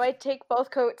 So I take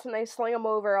both coats and I sling them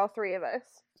over all three of us.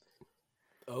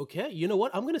 Okay, you know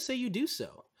what? I'm going to say you do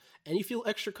so. And you feel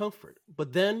extra comfort.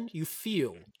 But then you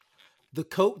feel the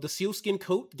coat, the sealskin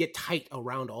coat, get tight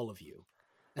around all of you.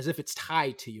 As if it's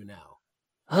tied to you now.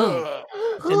 Oh.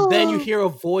 And then you hear a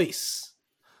voice.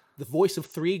 The voice of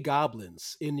three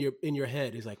goblins in your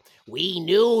head. He's like, We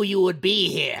knew you would be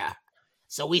here,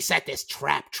 so we set this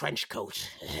trap trench coat.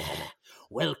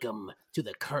 Welcome to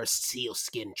the cursed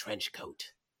sealskin trench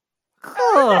coat.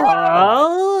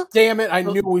 Oh. Damn it! I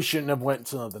knew we shouldn't have went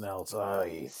to something else.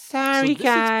 Ay. Sorry, So this is-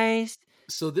 guys.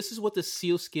 so this is what the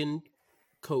sealskin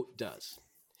coat does.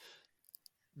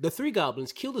 The three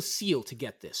goblins killed a seal to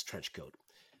get this trench coat.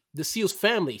 The seal's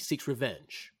family seeks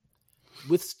revenge.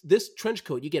 With this trench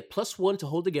coat, you get +1 to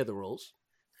hold together rolls.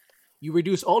 You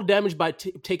reduce all damage by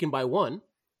taken by 1,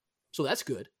 so that's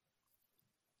good.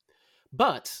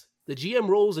 But the GM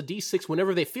rolls a d6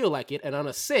 whenever they feel like it, and on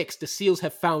a 6, the seals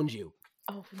have found you.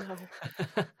 Oh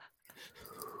no.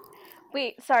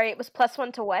 Wait, sorry, it was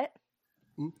 +1 to what?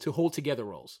 To hold together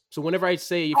rolls. So whenever I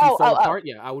say if you Oh, fall oh, oh. apart,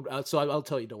 yeah, I would. So I'll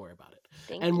tell you. Don't worry about it.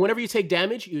 Thank And you. whenever you take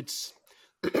damage, it's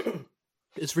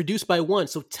it's reduced by 1.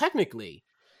 So technically,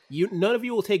 none of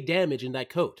you will take damage in that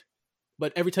coat.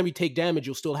 But every time you take damage,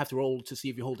 you'll still have to roll to see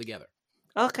if you hold together.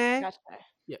 Okay. Gotcha.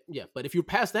 Yeah. But if you're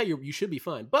past that, you should be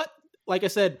fine. But like I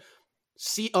said,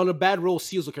 on a bad roll,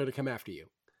 seals are going to come after you.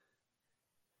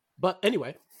 But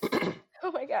anyway,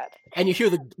 Oh my god. and you hear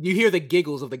the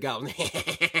giggles of the goblin.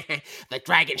 The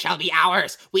dragon shall be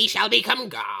ours. We shall become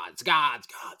gods. Gods.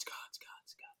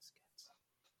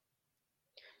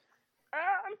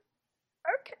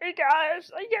 Okay,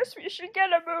 guys. I guess we should get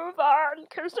a move on,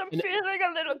 because I'm And- feeling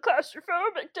a little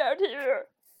claustrophobic down here.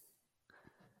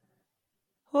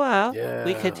 Well,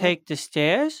 we could Yeah. take the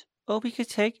stairs, or we could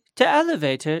take the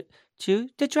elevator to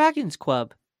the Dragon's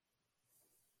Club.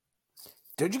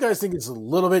 Don't you guys think it's a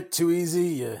little bit too easy?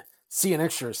 You see an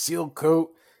extra sealed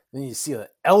coat, then you see an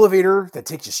elevator that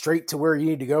takes you straight to where you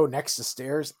need to go next to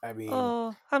stairs. I mean,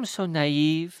 Oh, I'm so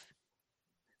naive.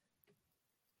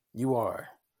 you are.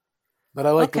 But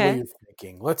I like the way Okay. you're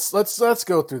thinking. Let's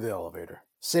go through the elevator.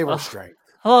 Save our Oh. strength.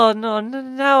 Oh no,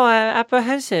 now I'm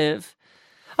apprehensive.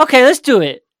 Okay, let's do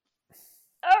it.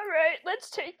 Alright, let's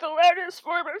take the loudest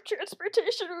form of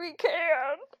transportation we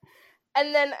can.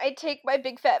 And then I take my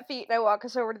big fat feet and I walk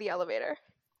us over to the elevator.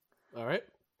 All right.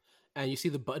 And you see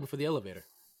the button for the elevator.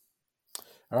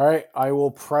 All right, I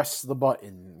will press the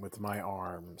button with my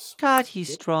arms. God,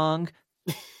 he's strong.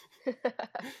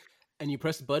 And you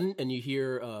press the button and you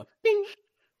hear bing,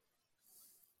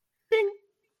 bing,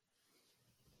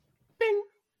 bing.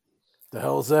 The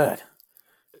hell's that?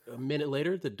 A minute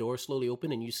later, the door slowly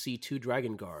open and you see 2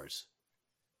 dragon guards.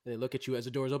 And they look at you as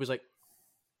the doors open. It's like,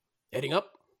 heading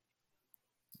up?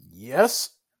 Yes.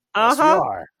 Yes, we Uh-huh.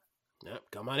 are. Yep,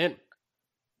 come on in.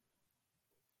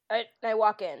 I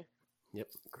walk in. Yep.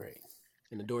 Great.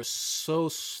 And the doors so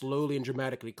slowly and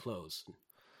dramatically close.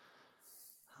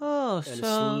 Oh, And it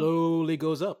so slowly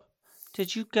goes up.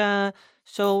 did you Dragon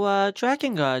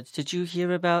Guards, did you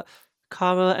hear about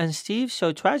Carl and Steve?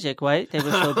 So tragic, right? They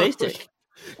were so basic.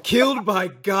 Killed by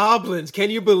goblins. Can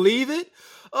you believe it?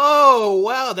 Oh,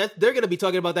 wow. They're going to be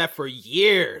talking about that for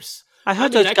years. I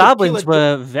heard mean, those I could kill goblins a-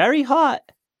 were very hot.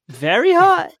 Very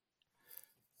hot.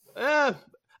 I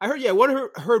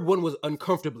heard, heard one was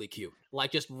uncomfortably cute.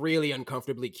 Like, just really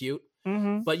uncomfortably cute.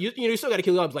 Mm-hmm. But you still got to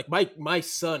kill goblins. Like my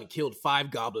son killed 5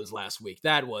 goblins last week.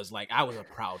 That was like I was a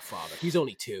proud father. He's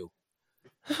only 2.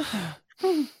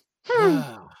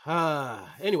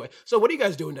 Anyway, so what are you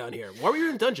guys doing down here? Why were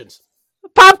you in dungeons?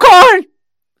 Popcorn!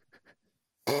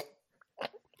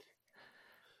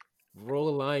 Roll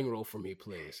a lying roll for me,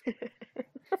 please.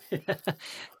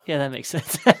 Yeah, that makes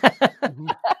sense.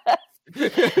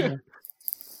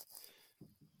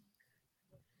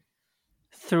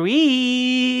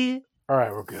 3. All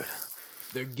right, we're good.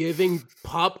 They're giving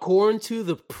popcorn to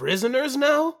the prisoners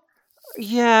now?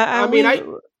 Yeah, I and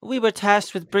mean, we were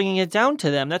tasked with bringing it down to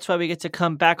them. That's why we get to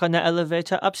come back on the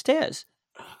elevator upstairs.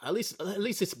 At least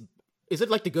it's. Is it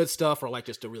like the good stuff or like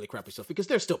just the really crappy stuff? Because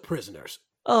they're still prisoners.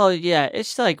 Oh yeah,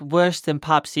 it's like worse than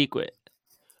Pop Secret.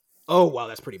 Oh wow,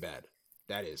 that's pretty bad.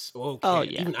 That is. Okay. Oh,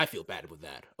 yeah. Even I feel bad with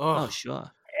that. Oh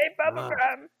sure. Hey,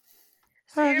 Bubblegum.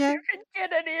 See Oh, if yeah. you can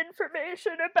get any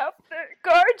information about the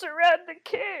guards around the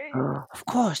king. Of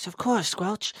course,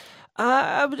 Squelch.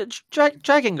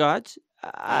 Dragon Guards.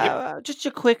 Just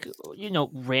a quick,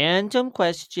 random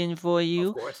question for you.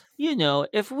 Of course.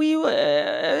 If we were,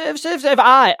 if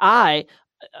I,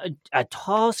 a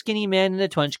tall, skinny man in a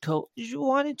trench coat,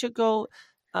 wanted to go,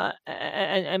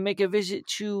 and make a visit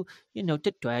to,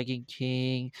 the Dragon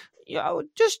King,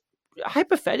 just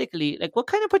hypothetically, like, what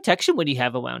kind of protection would he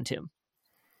have around him?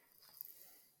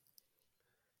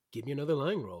 Give me another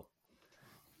lying roll.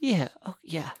 Yeah. Oh,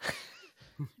 yeah.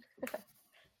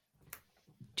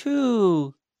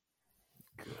 2.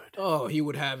 Oh, he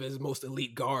would have his most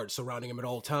elite guards surrounding him at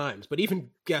all times. But even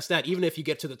guess that, even if you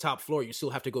get to the top floor, you still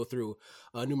have to go through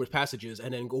numerous passages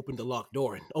and then open the locked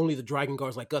door. And only the dragon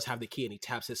guards like us have the key. And he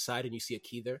taps his side, and you see a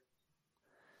key there.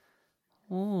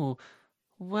 Oh,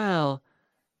 well,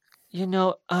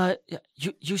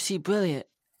 you see brilliant.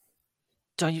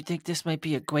 Don't you think this might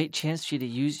be a great chance for you to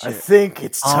use your I think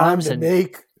it's time arms to and-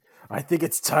 make. I think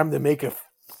it's time to make a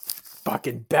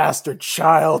fucking bastard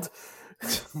child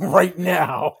right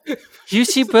now. You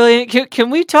see brilliant? Can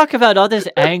we talk about all this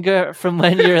anger from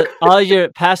when all your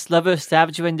past lovers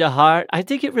stabbed you in the heart? I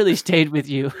think it really stayed with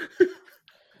you.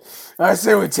 I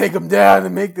say we take him down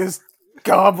and make this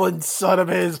goblin son of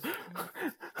his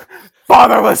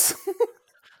fatherless.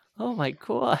 Oh my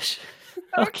gosh.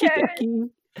 Okay. Okey-dokey.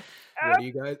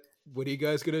 What are you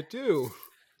guys gonna do?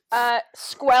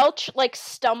 Squelch like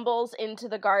stumbles into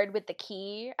the guard with the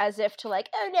key as if to like,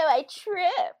 oh no, I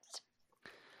tripped.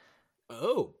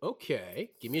 Oh, okay.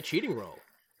 Give me a cheating roll.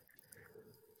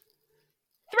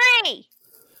 3.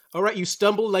 All right, you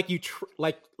stumble like you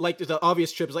like the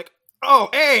obvious trip is like, oh,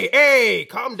 hey,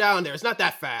 calm down there. It's not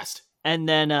that fast. And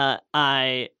then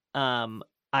I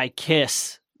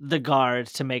kiss the guard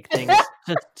to make things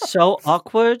just so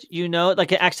awkward,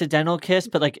 like an accidental kiss,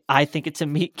 but like I think it's a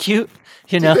meet cute,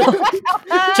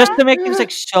 just to make things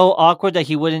like so awkward that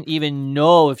he wouldn't even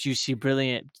know if You See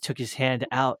Brilliant took his hand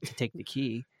out to take the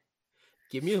key.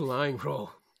 Give me a lying roll.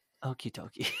 Okie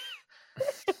dokie.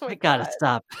 Oh my I gotta God.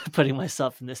 stop putting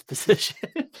myself in this position.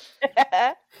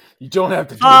 You don't have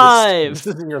to do 5. this.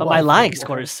 This isn't your But my life lying anymore.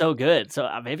 score is so good, so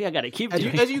maybe I gotta keep As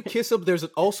doing you kiss him, there's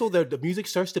also the music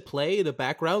starts to play in the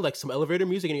background, like some elevator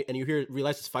music, and you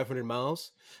realize it's 500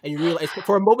 miles, and you realize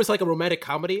for a moment it's like a romantic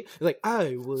comedy. It's like,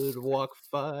 I would walk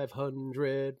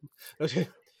 500. Okay.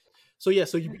 So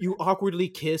you awkwardly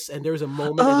kiss, and there's a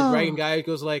moment, and the Oh. dragon guy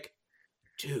goes like,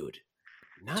 dude,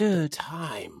 not the Dude.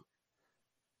 time.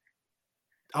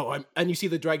 Oh, and you see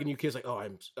the dragon you kiss like, oh,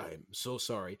 I'm so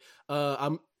sorry.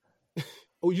 Oh,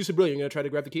 You See Brilliant. You're gonna try to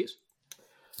grab the keys?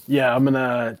 Yeah, I'm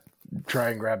gonna try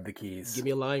and grab the keys. Give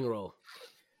me a lying roll.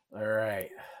 All right.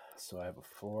 So I have a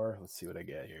 4. Let's see what I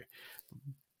get here.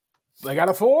 I got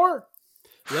a 4.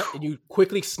 Yep, and you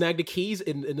quickly snag the keys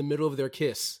in the middle of their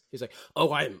kiss. He's like, oh,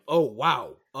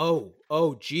 wow. Oh,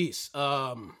 jeez.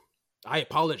 I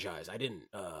apologize. I didn't,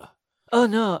 Oh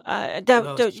no,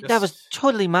 No, it's that was just-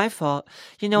 totally my fault.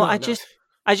 No, I no.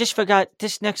 just forgot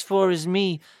this next floor is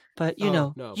me. But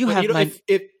no. you But, have my.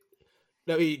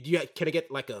 Can I get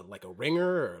like a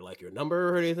ringer or like your number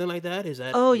or anything like that? Is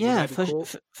that? Oh would yeah, that be cool?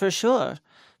 for sure,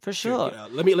 for Sure, sure.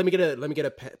 let me get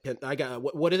a pen. I got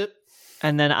what is it?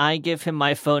 And then I give him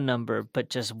my phone number, but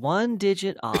just one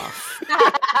digit off.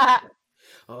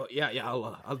 Oh yeah.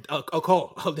 I'll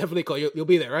call. I'll definitely call. You'll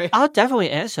be there, right? I'll definitely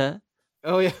answer.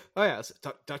 Oh yeah. So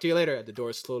talk to you later. The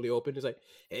door slowly opened. It's like,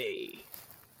 hey,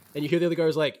 and you hear the other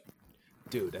guy's like,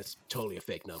 dude, that's totally a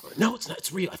fake number. No, it's not.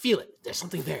 It's real. I feel it. There's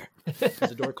something there. As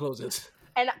the door closes.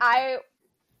 And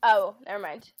oh, never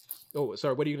mind. Oh,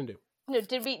 sorry. What are you gonna do? No,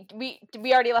 did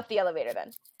we already left the elevator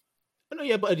then? Oh, no,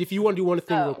 yeah, but if you want to do one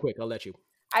thing real Oh. quick, I'll let you.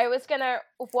 I was gonna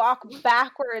walk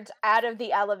backwards out of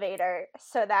the elevator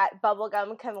so that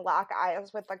Bubblegum can lock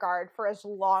eyes with the guard for as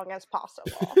long as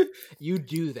possible. You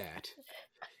do that,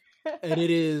 and it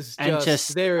is And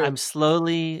just there. I'm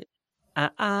slowly.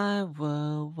 I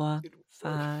will walk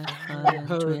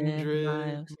 500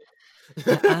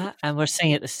 miles. And we're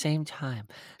singing at the same time.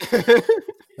 And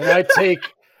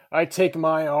I take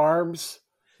my arms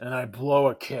and I blow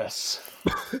a kiss.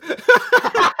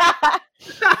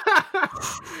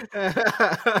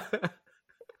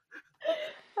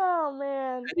 Oh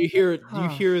man. You hear Huh.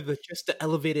 the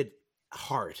elevated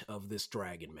heart of this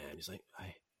dragon man. He's like,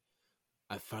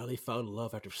 I finally found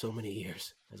love after so many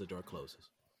years. As the door closes.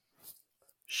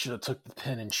 Should have took the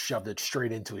pen and shoved it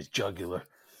straight into his jugular.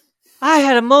 I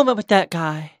had a moment with that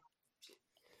guy.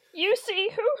 You see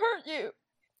who hurt you?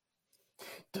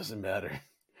 Doesn't matter.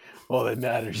 All that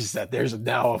matters is that there's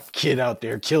now a kid out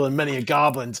there killing many a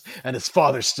goblins, and his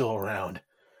father's still around.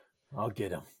 I'll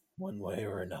get him one way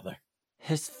or another.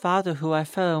 His father, who I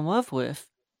fell in love with.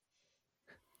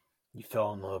 You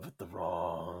fell in love with the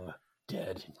wrong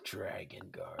dead dragon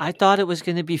guard. I thought it was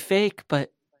going to be fake,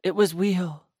 but it was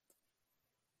real.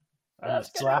 I'm gonna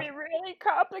That's gonna slap. be really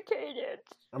complicated.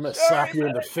 I'm gonna Sorry, slap you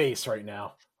in the Meg. face right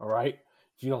now. All right?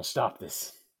 If you don't stop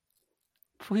this.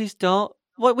 Please don't.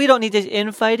 What? We don't need this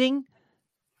infighting.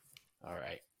 All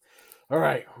right. All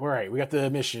right. We got the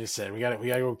mission set. We got to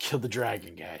go kill the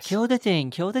dragon, guys. Kill the thing.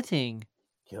 Kill the thing.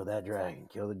 Kill that dragon.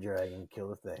 Kill the dragon. Kill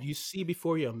the thing. You see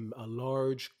before you a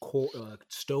large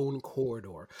stone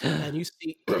corridor, and you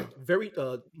see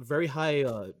very high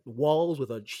walls with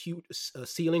a huge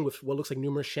ceiling with what looks like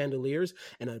numerous chandeliers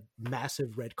and a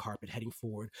massive red carpet heading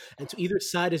forward. And to either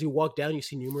side, as you walk down, you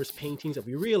see numerous paintings of,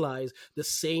 you realize, the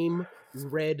same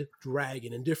red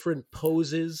dragon in different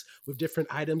poses with different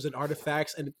items and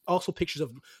artifacts, and also pictures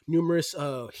of numerous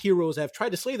heroes that have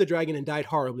tried to slay the dragon and died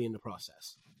horribly in the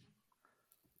process.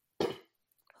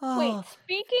 Wait,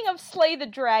 speaking of slay the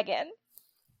dragon,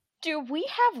 do we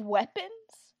have weapons?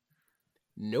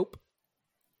 Nope.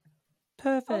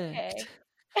 Perfect.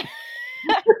 Okay.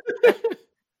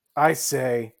 I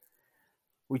say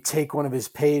we take one of his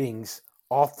paintings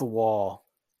off the wall,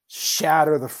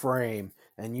 shatter the frame,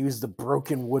 and use the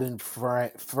broken wooden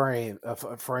frame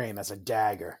as a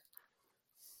dagger.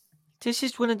 This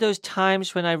is one of those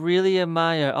times when I really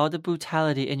admire all the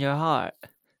brutality in your heart.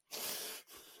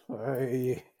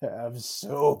 I have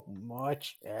so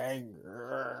much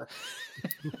anger.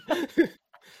 Alright,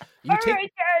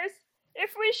 guys.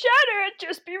 If we shatter it,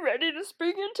 just be ready to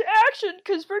spring into action,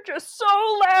 because we're just so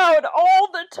loud all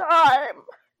the time.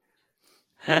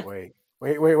 Wait.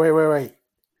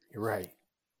 You're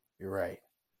right.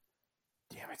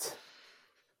 Damn it.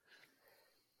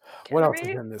 What else is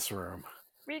in this room?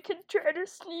 We can try to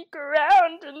sneak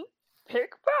around and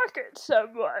pickpocket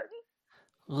someone.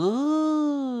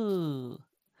 Ooh.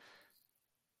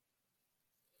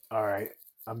 All right,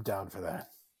 I'm down for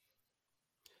that.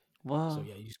 Wow. So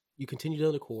yeah, you continue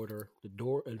down the corridor. The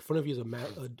door in front of you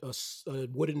is a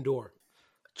wooden door.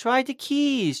 Try the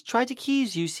keys,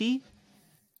 you see?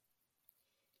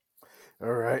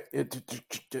 All right.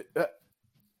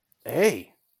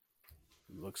 Hey,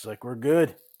 looks like we're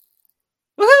good.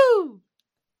 Woohoo!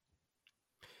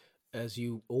 As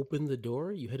you open the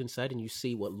door, you head inside and you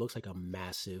see what looks like a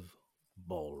massive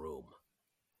ballroom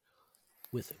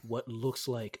with what looks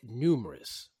like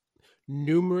numerous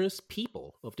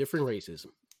people of different races.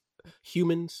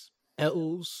 Humans,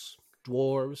 elves,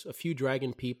 dwarves, a few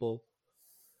dragon people.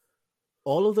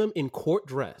 All of them in court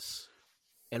dress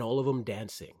and all of them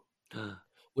dancing.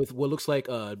 With what looks like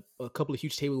a couple of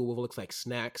huge tables with what looks like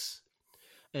snacks.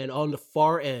 And on the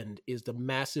far end is the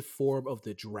massive form of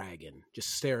the dragon,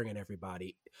 just staring at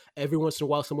everybody. Every once in a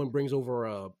while, someone brings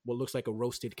over what looks like a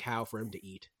roasted cow for him to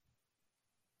eat.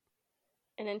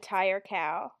 An entire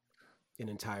cow. An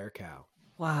entire cow.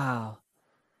 Wow.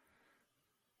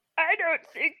 I don't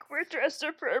think we're dressed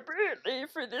appropriately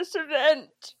for this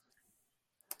event.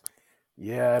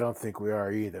 Yeah, I don't think we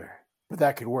are either. But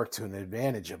that could work to an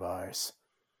advantage of ours.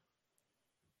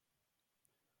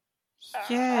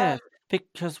 Yeah,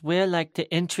 because we're like the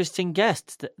interesting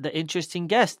guests, the interesting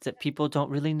guests that people don't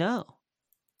really know.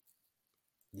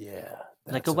 Yeah.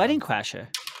 Like a wedding crasher.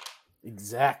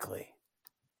 Exactly.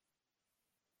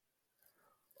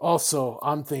 Also,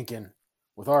 I'm thinking,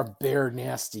 with our bare,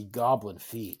 nasty goblin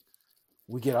feet,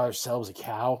 we get ourselves a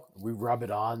cow, we rub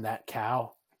it on that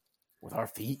cow with our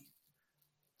feet.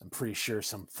 I'm pretty sure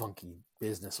some funky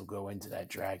business will go into that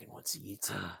dragon once he eats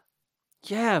it.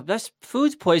 Yeah, that's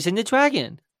food poison the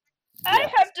dragon.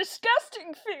 I have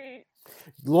disgusting feet.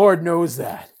 Lord knows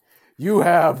that. You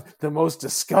have the most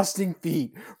disgusting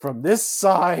feet from this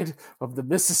side of the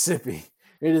Mississippi.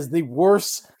 It is the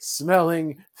worst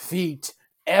smelling feet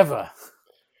ever.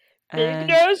 Big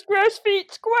nose, gross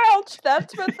feet, squelch.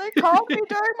 That's what they called me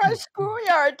during my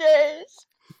schoolyard days.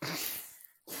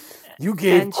 You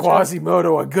gave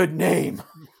Quasimodo a good name.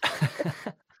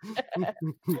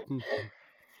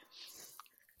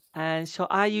 And so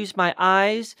I use my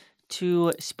eyes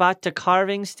to spot the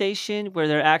carving station where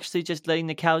they're actually just letting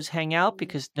the cows hang out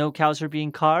because no cows are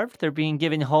being carved. They're being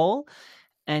given whole.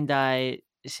 And I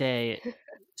say,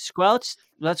 Squelch,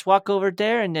 let's walk over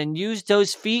there and then use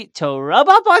those feet to rub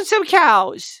up on some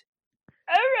cows.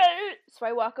 All right. So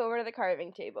I walk over to the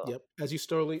carving table. Yep. As you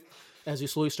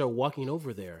slowly start walking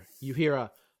over there, you hear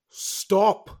a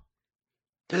stop.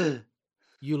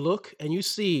 You look and you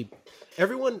see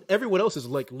everyone else is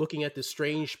like looking at this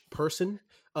strange person.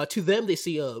 To them, they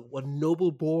see a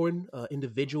noble-born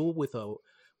individual with a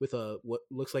what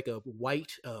looks like a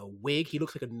white wig. He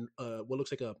looks like what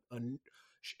looks like a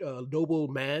noble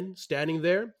man standing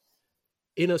there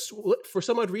in for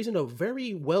some odd reason, a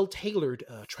very well-tailored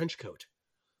trench coat.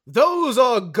 Those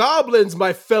are goblins,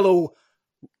 my fellow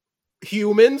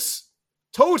humans.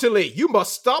 Totally, you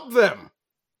must stop them.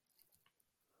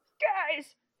 Guys,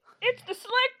 it's the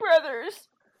Slick Brothers.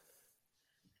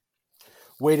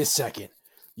 Wait a second.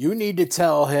 You need to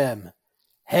tell him,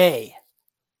 hey,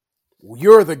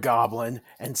 you're the goblin,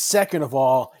 and second of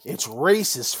all, it's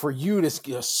racist for you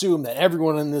to assume that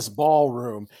everyone in this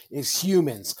ballroom is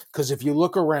humans, because if you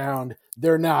look around,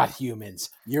 they're not humans.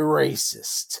 You're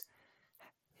racist.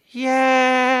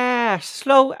 Yeah,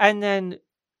 slow, and then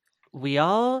we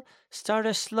all start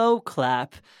a slow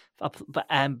clap,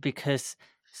 and because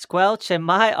Squelch and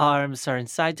my arms are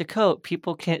inside the coat,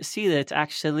 people can't see that it's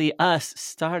actually us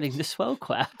starting the slow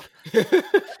clap.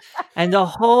 And the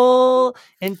whole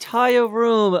entire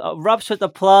room erupts with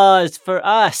applause for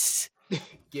us.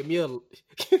 Give me a.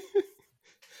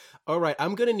 All right,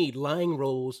 I'm gonna need lying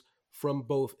rolls from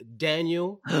both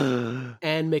Daniel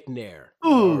and McNair.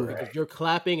 Because you're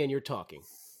clapping and you're talking.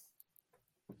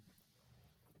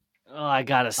 Oh, I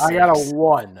got a 6. I got a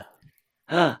 1.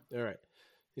 All right.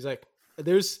 He's like,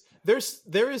 there is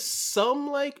some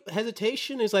like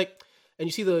hesitation. It's like, and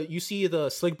you see the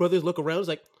Slick Brothers look around. It's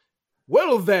like,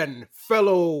 well then,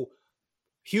 fellow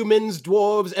humans,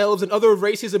 dwarves, elves, and other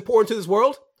races important to this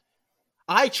world,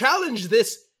 I challenge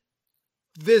this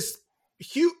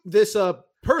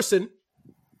person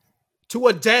to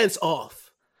a dance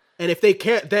off. And if they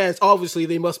can't dance, obviously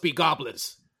they must be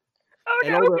goblins. Oh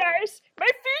And no, all the- guys! My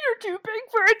feet are too big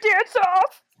for a dance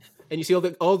off. And you see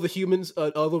all the humans,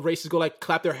 all the races go like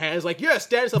clap their hands, like yes,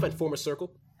 dance off, and form a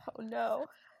circle. Oh no.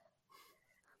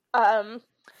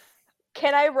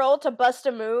 Can I roll to bust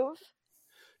a move?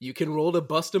 You can roll to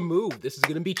bust a move. This is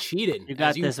gonna be cheating. You got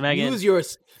As this, Megan.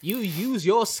 You use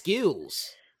your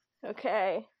skills.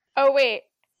 Okay. Oh wait.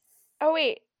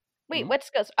 Hmm? What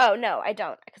skills? Oh no, I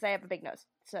don't, because I have a big nose,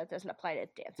 so it doesn't apply to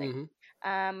dancing.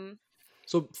 Mhm.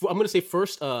 So I'm gonna say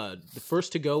first. The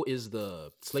first to go is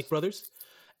the Slake Brothers,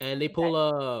 and they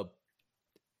pull.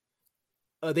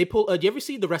 Do you ever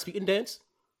see the Rasputin dance?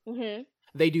 Mm-hmm.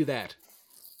 They do that.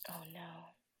 Oh no.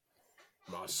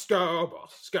 Moscow,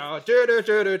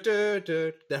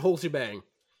 that whole shebang,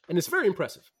 and it's very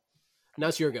impressive. Now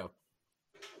it's your go.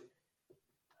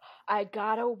 I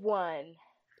got a 1.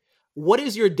 What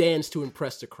is your dance to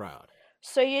impress the crowd?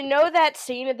 So you know that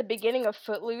scene at the beginning of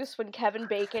Footloose when Kevin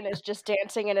Bacon is just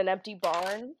dancing in an empty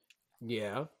barn?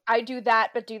 Yeah. I do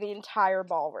that, but do the entire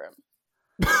ballroom.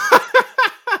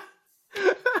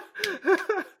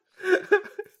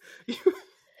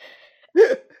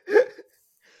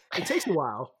 It takes a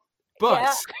while,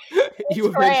 but you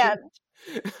It's grand.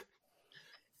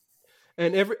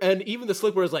 and even the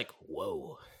Slipper is like,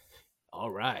 whoa, all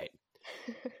right.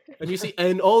 And you see,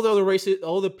 and all the other races,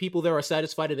 all the people there are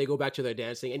satisfied, and they go back to their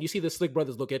dancing. And you see the Slick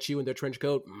Brothers look at you in their trench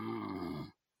coat,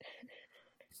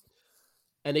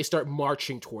 and they start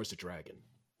marching towards the dragon.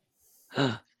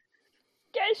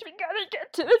 Guys, we gotta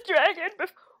get to the dragon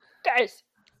Guys,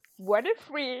 what if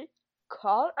we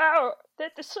call out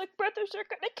that the Slick Brothers are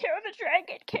gonna kill the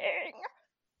Dragon King?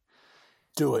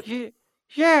 Do it.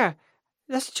 Yeah,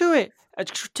 let's do it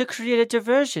to create a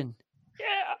diversion.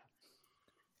 Yeah.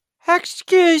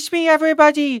 Excuse me,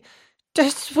 everybody. The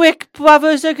Swick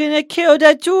Brothers are gonna kill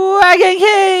the Dragon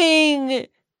King.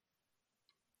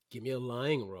 Give me a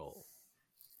lying roll.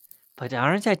 But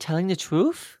aren't I telling the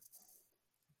truth?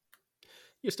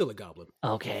 You're still a goblin.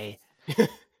 Okay.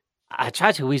 I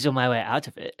tried to weasel my way out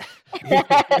of it.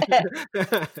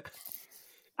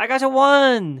 I got a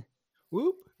 1.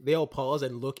 Whoop! They all pause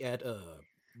and look at the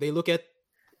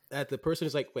person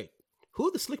who's like, wait, who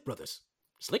are the Slick Brothers?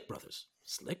 Slick Brothers?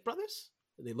 Slick Brothers?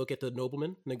 And they look at the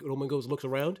nobleman, and the nobleman looks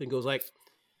around and goes like,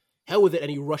 hell with it,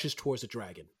 and he rushes towards the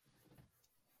dragon.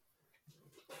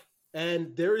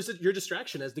 And there is your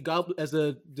distraction as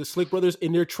the Slick Brothers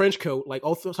in their trench coat, like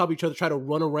all on top of each other, try to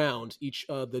run around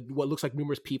what looks like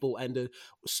numerous people and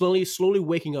slowly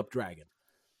waking up dragon.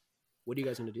 What are you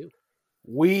guys gonna do?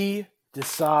 We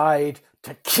decide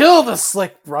to kill the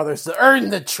Slick Brothers to earn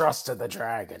the trust of the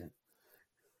dragon.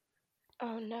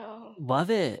 Oh no. Love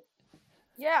it.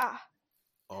 Yeah.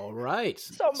 All right.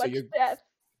 So much death.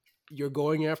 You're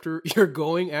going after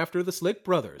the Slick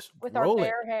Brothers. With Roll our it.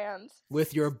 bare hands.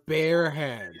 With your bare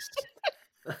hands.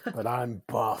 But I'm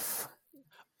buff.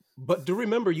 But do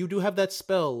remember, you do have that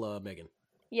spell, Megan.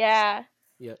 Yeah.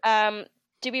 Yeah.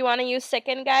 Do we want to use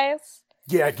Sicken, guys?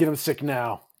 Yeah, get him sick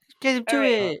now. Get him to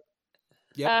Alright. it.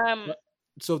 Yeah.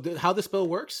 So how the spell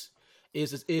works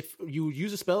is if you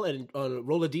use a spell and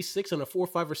roll a d6 on a 4,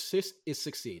 5, or 6, it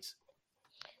succeeds.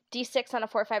 D6 on a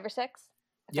 4, 5, or 6?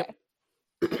 Yep.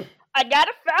 I got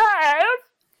a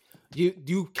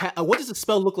 5! What does the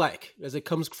spell look like as it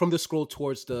comes from the scroll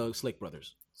towards the Slake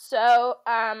Brothers? So,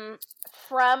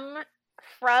 from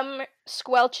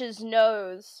Squelch's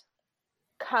nose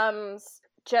comes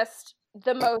just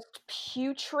the most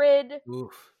putrid,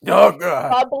 Oh,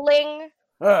 God. bubbling,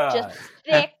 just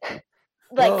thick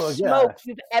smoke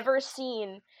you've ever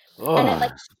seen. And it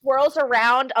like swirls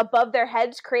around above their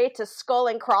heads, creates a skull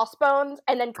and crossbones,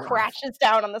 and then crashes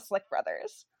down on the Slick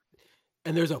Brothers.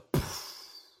 And there's a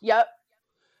Yep.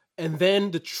 And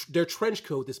then their trench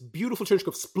coat, this beautiful trench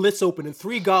coat, splits open, and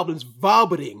 3 goblins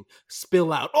vomiting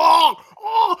spill out. Oh,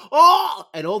 oh, oh!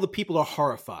 And all the people are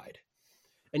horrified.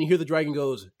 And you hear the dragon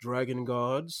goes, "Dragon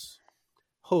gods,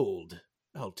 hold.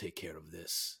 I'll take care of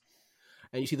this."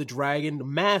 And you see the dragon,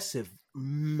 massive,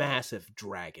 massive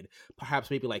dragon,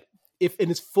 perhaps maybe like, if in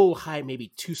its full height,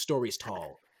 maybe 2 stories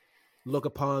tall, look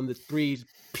upon the 3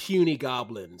 puny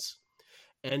goblins,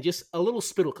 and just a little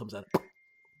spittle comes out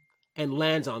and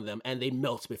lands on them, and they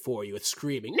melt before you. It's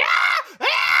screaming, "Ah!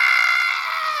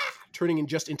 Ah!" turning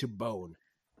into bone.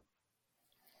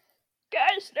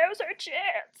 Guys, now's our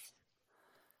chance.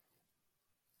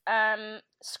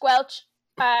 Squelch,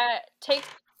 take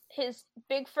his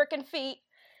big frickin' feet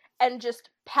and just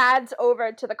pads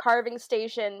over to the carving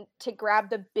station to grab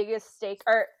the biggest steak,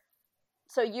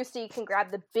 so UC can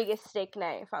grab the biggest steak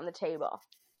knife on the table.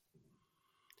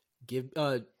 If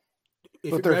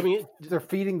you're grabbing it, they're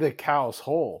feeding the cows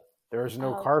whole. There's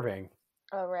no carving.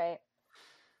 Oh, right.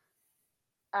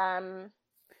 Can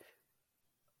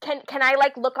I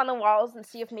like look on the walls and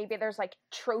see if maybe there's like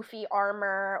trophy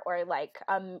armor or like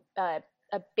a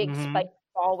big spike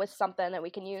ball with something that we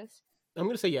can use? I'm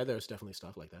gonna say yeah. There's definitely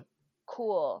stuff like that.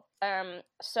 Cool.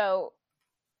 So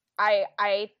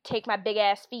I take my big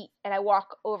ass feet and I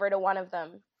walk over to one of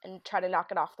them and try to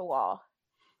knock it off the wall.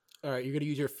 All right, you're gonna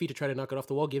use your feet to try to knock it off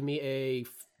the wall. Give me a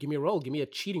roll. Give me a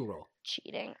cheating roll.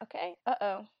 Cheating. Okay.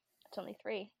 It's only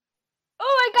 3.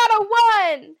 Oh, I got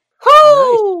a 1.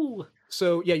 Woo! Nice.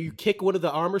 So yeah, you kick one of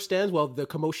the armor stands while the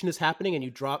commotion is happening, and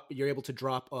you're able to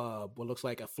drop what looks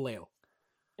like a flail.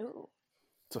 Ooh.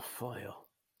 It's a flail.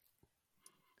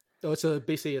 So it's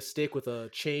basically a stick with a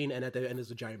chain, and at the end is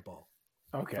a giant ball.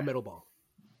 Okay. A metal ball.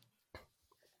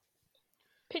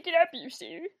 Pick it up, you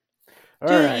see. All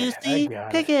Do right, you I see?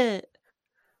 got Pick it. it.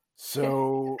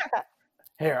 So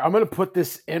here, I'm gonna put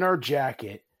this in our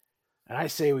jacket, and I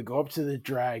say we go up to the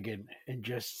dragon and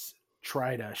just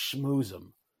try to schmooze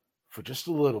him for just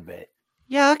a little bit.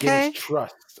 Yeah, Get okay. his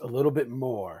trust a little bit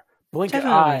more. Blink an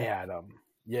Definitely. eye at him.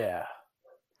 Yeah.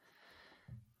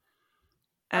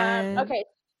 And Okay.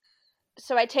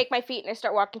 So I take my feet and I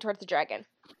start walking towards the dragon.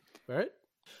 All right.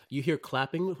 You hear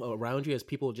clapping around you as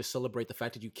people just celebrate the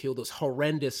fact that you killed those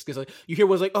horrendous. Cause you hear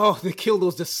was like, "Oh, they killed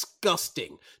those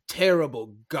disgusting,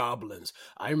 terrible goblins.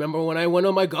 I remember when I went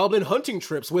on my goblin hunting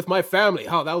trips with my family.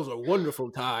 Oh, that was a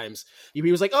wonderful times." He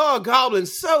was like, "Oh,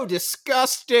 goblins, so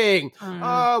disgusting.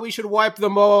 Oh, we should wipe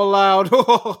them all out."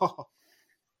 Oh.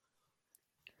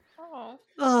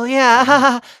 oh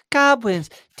yeah, goblins.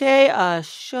 They are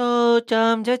so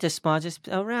dumb. They're the smartest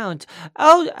around.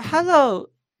 Oh,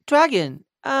 hello, dragon.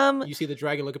 You see the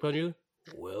dragon look upon you.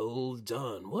 Well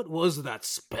done. What was that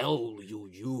spell you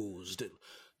used?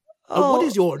 What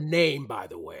is your name, by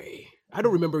the way? I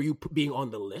don't remember you being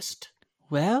on the list.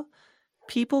 Well,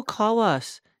 people call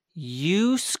us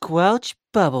You Squelch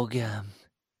Bubblegum.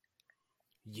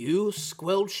 You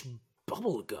squelch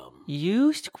bubblegum.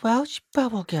 You Squelch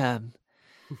Bubblegum.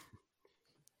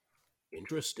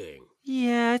 Interesting.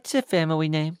 Yeah, it's a family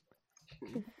name.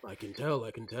 I can tell.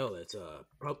 It's a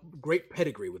great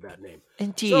pedigree with that name.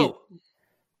 Indeed. So,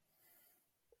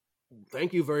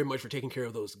 thank you very much for taking care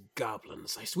of those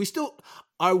goblins.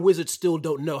 Our wizards still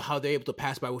don't know how they're able to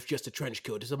pass by with just a trench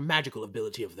coat. It's a magical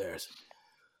ability of theirs.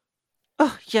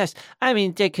 Oh, yes. I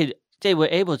mean, they were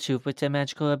able to with their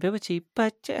magical ability,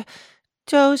 but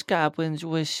those goblins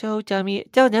were so dummy.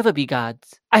 They'll never be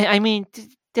gods. I mean,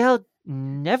 they'll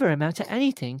never amount to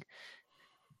anything.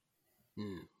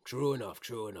 True enough.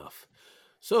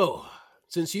 So,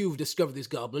 since you've discovered these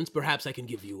goblins, perhaps I can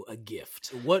give you a gift.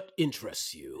 What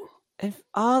interests you? And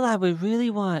all I would really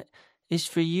want is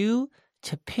for you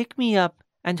to pick me up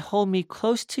and hold me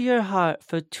close to your heart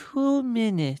for 2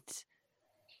 minutes.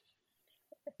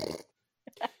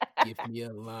 Give me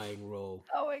a lying roll.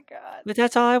 Oh my god. But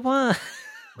that's all I want.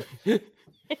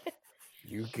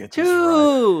 You get this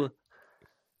right. 2!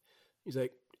 He's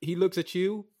like, he looks at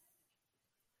you,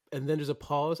 and then there's a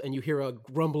pause, and you hear a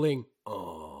grumbling,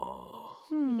 "Oh."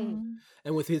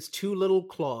 And with his 2 little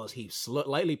claws, he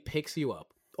lightly picks you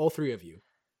up, all 3 of you,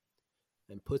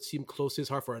 and puts you close to his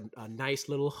heart for a nice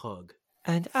little hug.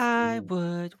 And I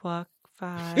would walk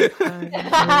 500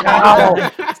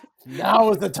 Now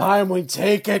is the time we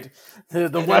take it to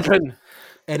the weapon.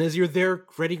 And as you're there,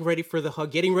 ready for the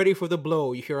hug, getting ready for the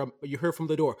blow, you hear from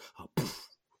the door,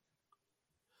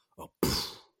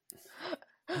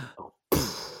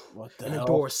 What the and hell? the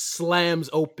door slams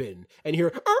open, and you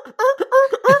hear,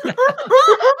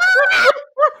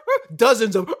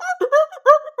 Dozens of,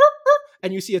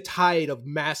 and you see a tide of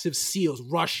massive seals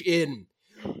rush in,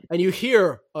 and you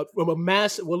hear from a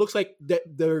massive, what looks like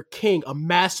their king, a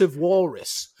massive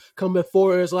walrus, come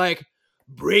before us like,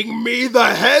 "Bring me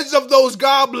the heads of those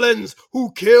goblins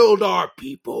who killed our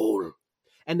people,"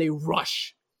 and they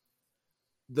rush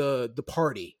the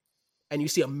party. And you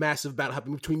see a massive battle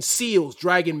happening between seals,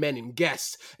 dragon men, and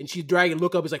guests. And she dragon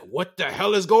look up, is like, "What the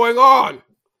hell is going on?"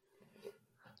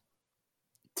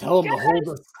 Tell them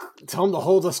to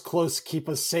hold us close, keep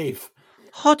us safe.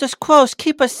 Hold us close,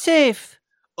 keep us safe.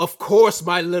 "Of course,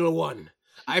 my little one.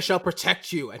 I shall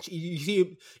protect you." And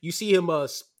you see him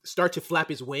start to flap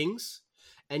his wings,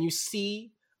 and you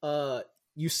see that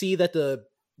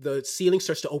the ceiling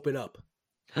starts to open up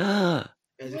as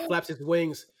he flaps his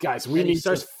wings. Guys,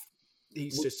 He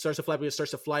starts to flap. He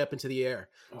starts to fly up into the air.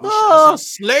 "We shall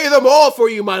slay them all for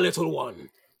you, my little one."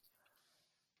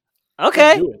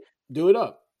 Okay. Do it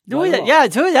up. Do it. Yeah,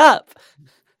 do it up.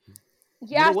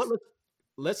 Yes. You know what?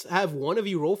 Let's have one of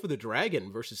you roll for the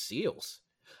dragon versus seals.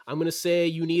 I'm going to say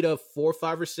you need a 4,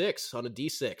 5, or 6 on a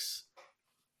D6.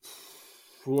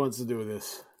 Who wants to do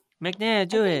this? McNair,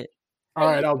 do it. All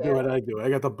right, I'll do it. I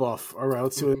got the buff. All right,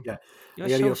 let's see what I get. You're I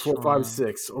gotta so get 4, 5,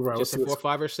 6. All right, Just let's a see 4,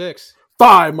 5, or 6.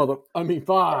 5.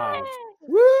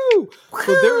 Woo!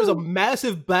 So there is a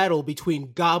massive battle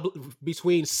between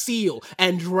seal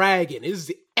and dragon. It is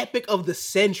the epic of the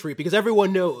century because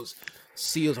everyone knows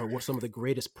seals are some of the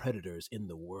greatest predators in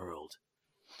the world.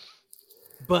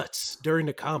 But during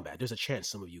the combat, there's a chance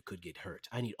some of you could get hurt.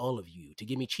 I need all of you to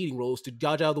give me cheating rolls to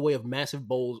dodge out of the way of massive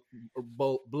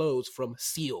blows from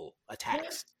seal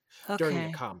attacks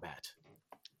during the combat.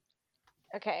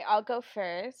 Okay, I'll go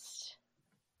first.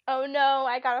 Oh no,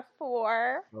 I got a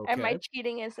 4. Okay. And my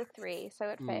cheating is a 3, so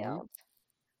it failed.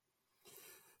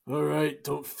 All right,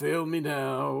 don't fail me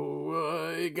now.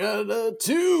 I got a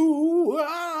 2.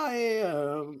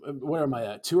 Where am I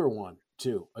at? 2 or 1?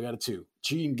 2. I got a 2.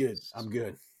 Cheating good. I'm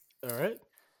good. All right.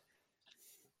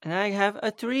 And I have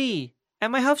a 3.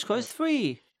 And my health score is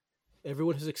 3.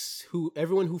 Everyone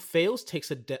who fails takes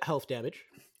a health damage.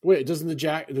 Wait, doesn't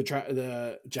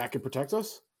the jacket protect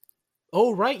us?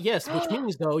 Oh, right, yes. Which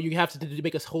means, though, you have to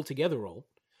make us hold together roll.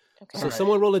 Okay. So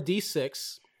someone roll a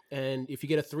d6, and if you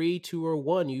get a 3, 2, or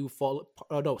 1, you fall.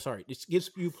 Oh, no, sorry. It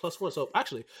gives you +1. So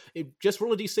actually, just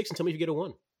roll a d6 and tell me if you get a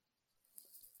 1.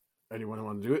 Anyone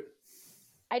want to do it?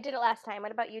 I did it last time.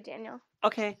 What about you, Daniel?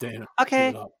 Okay. Dana.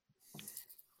 Okay.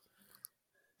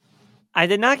 I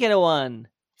did not get a 1.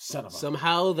 Son of a...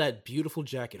 Somehow that beautiful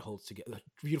jacket holds together. That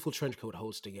beautiful trench coat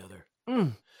holds together.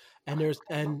 Mm. And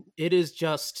it is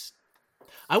just...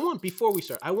 Before we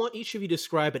start, I want each of you to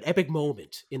describe an epic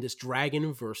moment in this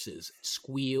dragon versus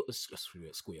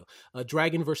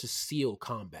dragon versus seal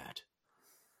combat.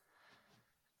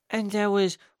 And there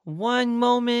was one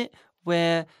moment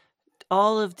where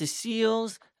all of the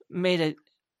seals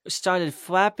started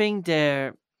flapping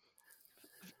their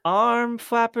arm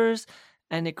flappers,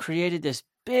 and it created this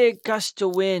big gust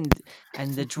of wind,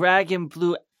 and the dragon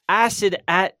blew acid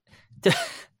at the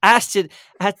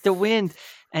wind,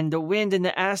 and the wind and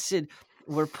the acid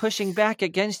were pushing back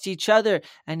against each other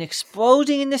and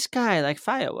exploding in the sky like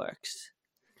fireworks.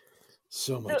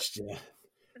 So much, yeah.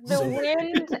 The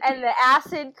wind and the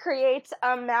acid creates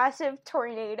a massive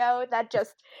tornado that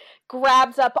just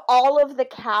grabs up all of the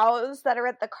cows that are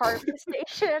at the carving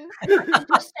station and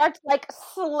just starts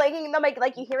slinging them,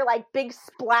 like you hear big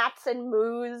splats and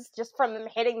moos just from them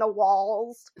hitting the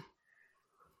walls.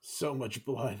 So much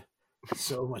blood,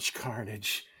 so much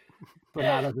carnage, but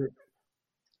out of it,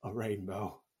 a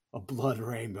blood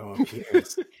rainbow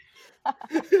appears,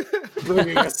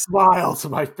 bringing a smile to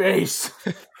my face.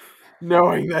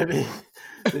 Knowing that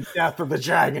the death of the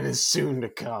dragon is soon to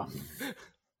come.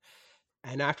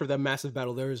 And after that massive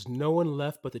battle, there is no one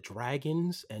left but the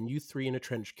dragons and you three in a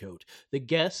trench coat. The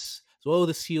guests, as well as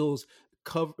the seals,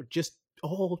 just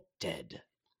all dead.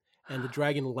 And the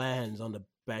dragon lands on the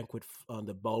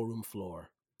ballroom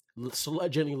floor.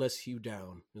 Gently lets you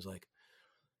down. It's like,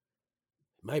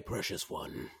 "My precious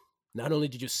one, not only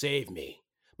did you save me,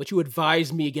 but you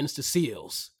advised me against the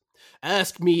seals.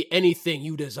 Ask me anything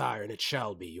you desire, and it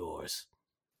shall be yours."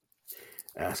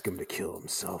 Ask him to kill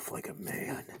himself like a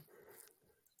man.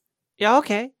 Yeah,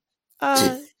 okay.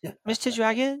 Mr.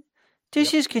 Dragon,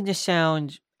 this is going to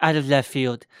sound out of left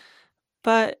field,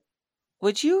 but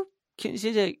would you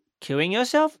consider killing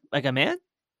yourself like a man?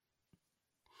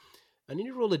 I need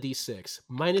to roll a d6,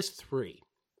 -3.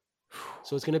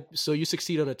 So you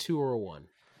succeed on a 2 or a 1.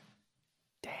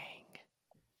 Dang.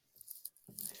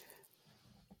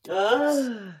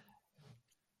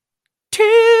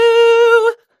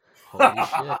 2. Holy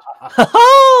shit.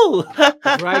 Oh!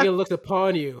 The dragon looked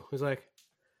upon you. He was like,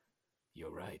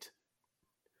 "You're right.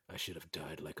 I should have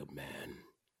died like a man.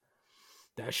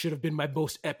 That should have been my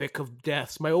most epic of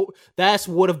deaths. That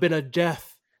would have been a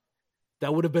death.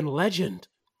 That would have been legend.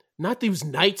 Not these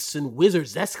knights and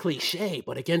wizards. That's cliche,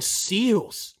 but against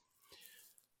seals.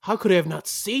 How could I have not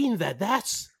seen that?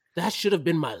 That should have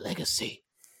been my legacy.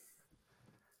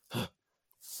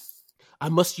 I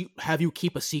must have you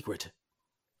keep a secret.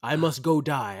 I must go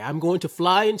die. I'm going to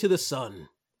fly into the sun.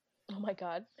 Oh my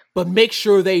god. But make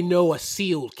sure they know a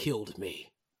seal killed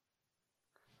me."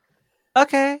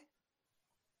 Okay.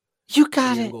 You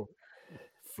got And it. you go,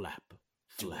 flap,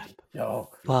 flap. No.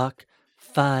 Fuck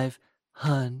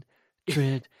 500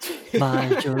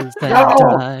 miles that No.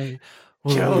 die.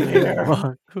 Kill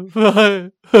here.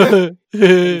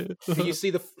 And you see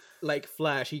the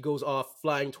flash. He goes off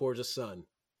flying towards the sun,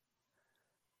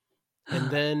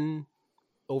 and then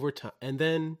over time, and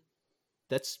then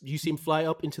you see him fly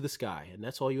up into the sky, and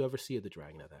that's all you ever see of the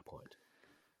dragon at that point.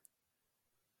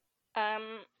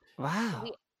 Wow.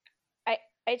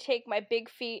 I take my big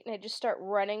feet and I just start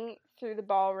running through the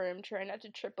ballroom, trying not to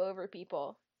trip over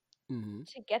people Mm-hmm.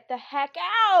 to get the heck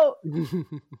out.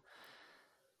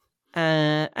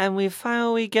 And we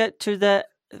finally get to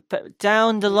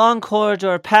down the long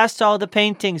corridor, past all the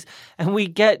paintings, and we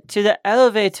get to the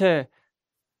elevator.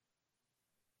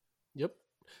 Yep.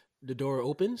 The door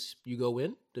opens. You go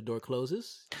in. The door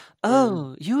closes.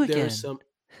 Oh, you again. There's some.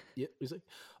 Yeah. He's like,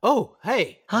 "Oh,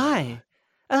 hey. Hi.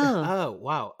 Oh. Oh,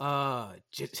 wow. I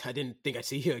didn't think I'd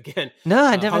see you again. No,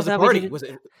 I never How's the thought party? we could... Was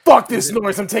it? Fuck this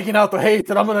noise. I'm taking out the hate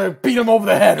and I'm going to beat him over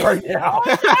the head right now.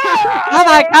 Oh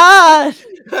my god!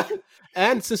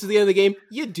 And since it's the end of the game,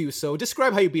 you do so.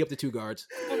 Describe how you beat up the two guards.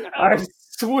 I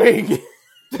swing.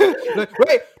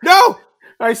 Wait, no!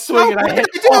 I swing No, and I what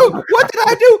hit. did I do? What did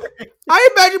I do? I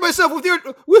imagine myself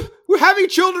we're having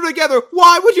children together.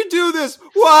 Why would you do this?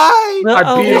 Why? We'll I beat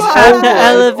always him have over the and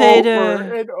elevator.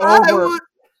 over and I over. would.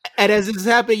 And as this is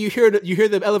happening, you hear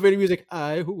the elevator music.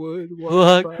 I would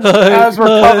Walk walk. As we're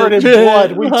covered in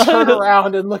blood, we by- turn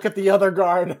around and look at the other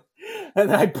guard,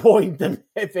 and I point them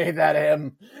at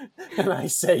him, and I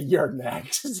say, "You're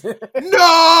next." No!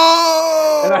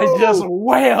 And I just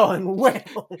wail and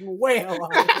wail and wail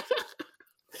on it.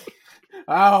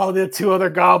 Oh, the two other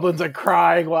goblins are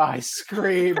crying while I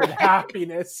scream in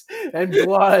happiness and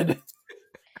blood.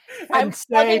 I'm And say,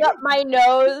 plugging up my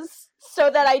nose so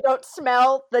that I don't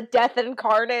smell the death and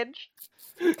carnage.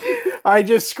 I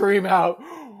just scream out,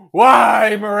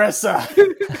 "Why, Marissa?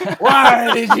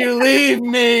 Why did you leave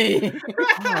me?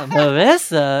 Oh,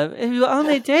 Marissa, you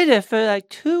only dated for like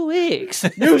 2 weeks.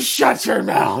 You shut your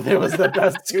mouth. It was the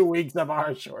best 2 weeks of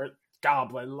our short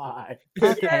goblin life."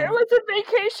 Yeah, it was a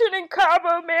vacation in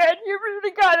Cabo, man. You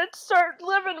really gotta start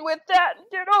living with that and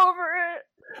get over it.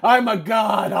 I'm a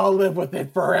god. I'll live with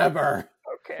it forever.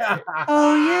 Okay.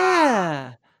 Oh,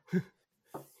 yeah.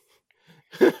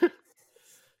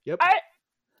 Yep.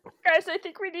 Guys, I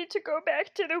think we need to go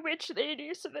back to the witch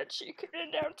lady so that she can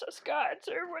announce us gods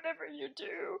or whatever you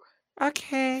do.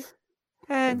 Okay.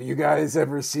 Have And you guys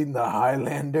ever seen The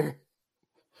Highlander?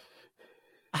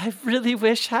 I really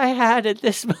wish I had at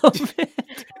this moment.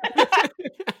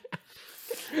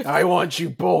 I want you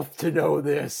both to know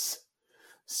this.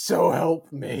 So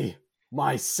help me,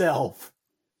 myself.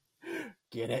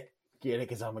 Get it? Get it?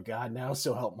 Because I'm a god now.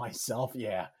 So help myself.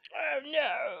 Yeah. Oh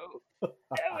no.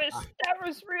 That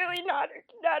was really not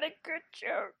a good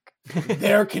joke.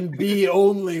 There can be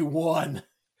only one.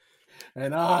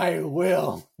 And I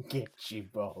will get you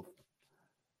both.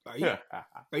 Are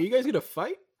you guys gonna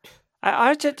fight?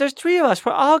 There's 3 of us.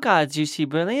 We're all gods, you see,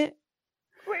 Brilliant.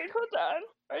 Wait, hold on.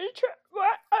 Are you trying?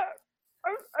 What?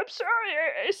 I'm sorry.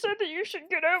 I said that you should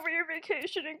get over your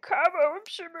vacation in Cabo. I'm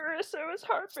sure Marissa was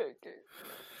heartbreaking.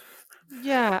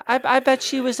 Yeah, I bet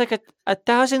she was like a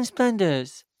thousand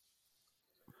splendors.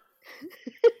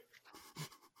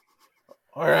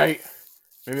 All right.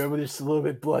 Maybe I'm just a little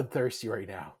bit bloodthirsty right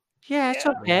now. Yeah, it's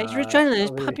okay. Your adrenaline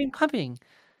is pumping. Do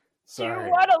Sorry.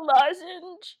 you want a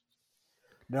lozenge?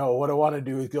 No, what I want to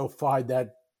do is go find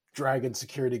that dragon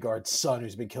security guard's son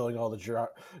who's been killing all the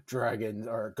dragons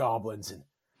or goblins and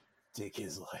take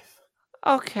his life.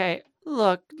 Okay,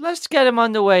 look, let's get him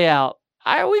on the way out.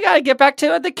 We gotta get back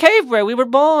to the cave where we were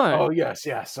born. Oh, yes,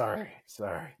 yeah, sorry.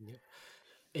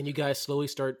 And you guys slowly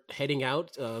start heading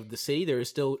out of the city. There is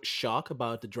still shock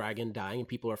about the dragon dying, and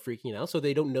people are freaking out, so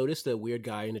they don't notice the weird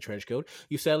guy in the trench coat.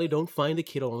 You sadly don't find the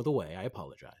kid along the way. I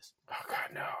apologize. Oh, God,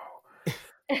 no.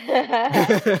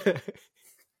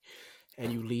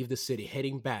 And you leave the city,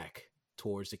 heading back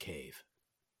towards the cave.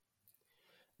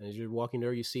 And as you're walking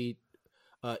there, you see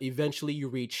Eventually, you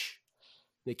reach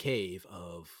the cave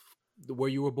of where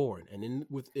you were born, and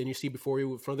you see before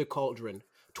you, in front of the cauldron,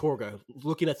 Torga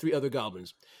looking at 3 other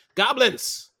goblins.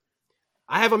 Goblins,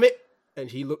 I have a and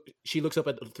she looks up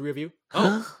at the 3 of you.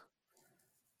 Huh?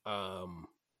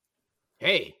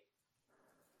 Hey,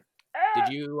 did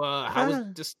you how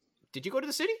was this? Did you go to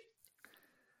the city?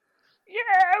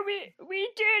 Yeah,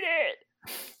 we did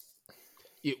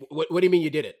it. What do you mean you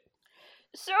did it?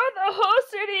 So the whole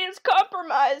city is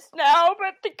compromised now,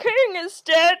 but the king is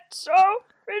dead, so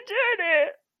we did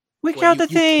it. We killed the You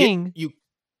thing.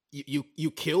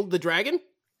 You killed the dragon?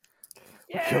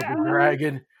 We killed the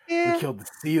dragon. Yeah. We killed the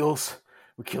seals.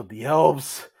 We killed the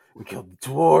elves. We killed the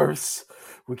dwarves.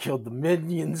 We killed the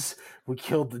minions. We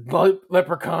killed the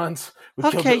leprechauns. We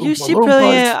killed Okay, the you Oompa seem Loompas.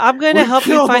 brilliant. I'm going to We help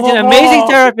you killed find them an amazing all.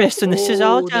 therapist when this is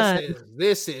all done.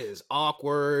 This is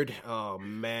awkward. Oh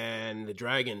man, the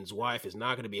dragon's wife is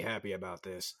not going to be happy about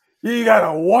this. You got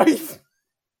a wife?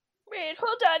 Wait,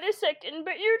 hold on a second,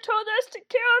 but you told us to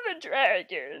kill the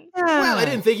dragon. Well, I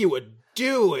didn't think you would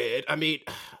do it. I mean,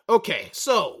 okay,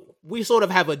 so we sort of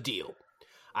have a deal.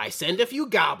 I send a few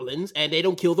goblins, and they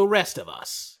don't kill the rest of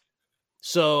us.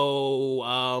 So,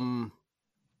 oh,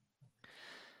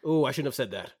 I shouldn't have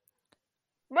said that.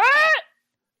 What?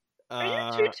 Are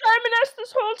you two-timing us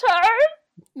this whole time?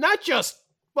 Not just,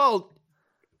 well,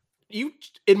 you.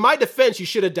 In my defense, you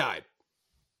should have died.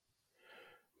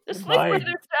 The Slickweather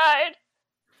died.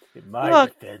 In my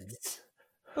Look. defense.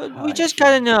 But we just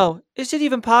got to know, is it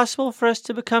even possible for us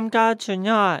to become gods or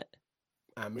not?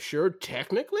 I'm sure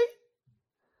technically.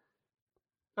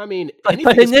 I mean, But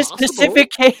anything in is this possible.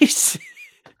 specific case...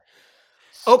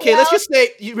 Okay, let's Yeah. just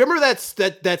say, you remember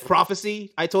that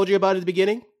prophecy I told you about at the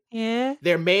beginning? Yeah?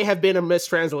 There may have been a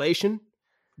mistranslation.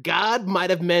 God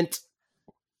might have meant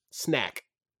snack.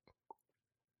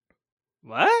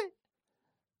 What?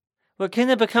 Well,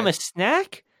 can it become a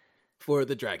snack? For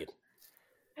the dragon.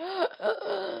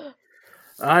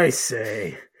 I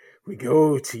say, we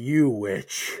go to you,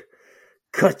 witch,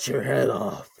 cut your head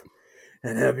off,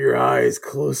 and have your eyes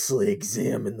closely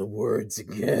examine the words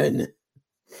again.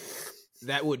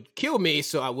 That would kill me,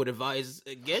 so I would advise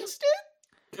against it?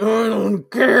 I don't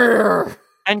care.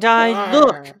 And I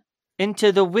look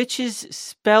into the witch's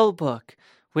spell book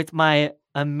with my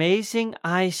amazing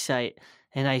eyesight,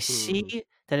 and I see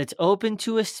that it's open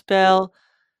to a spell.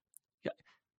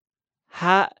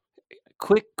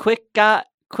 Quick got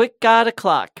a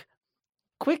clock.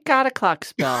 Quick got a clock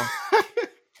spell.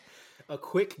 A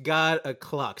quick god, a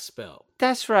clock spell.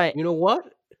 That's right. You know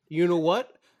what?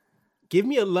 Give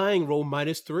me a lying roll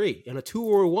 -3. And a 2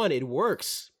 or a 1, it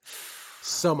works.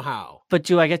 Somehow. But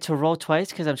do I get to roll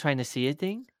twice because I'm trying to see a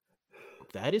thing?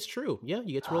 That is true. Yeah,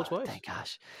 you get to roll twice. Thank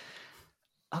gosh.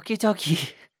 Okie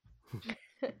dokie.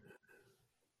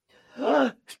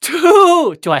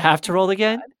 2! Do I have to roll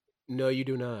again? No, you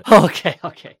do not. Okay.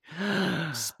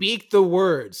 Speak the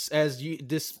words as you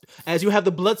have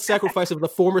the blood sacrifice of the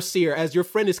former seer, as your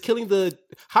friend is killing the.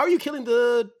 How are you killing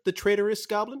the traitorous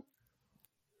goblin?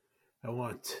 I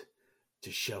want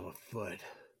to shove a foot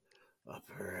up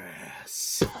her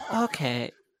ass.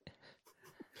 Okay.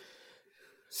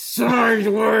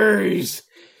 Sideways!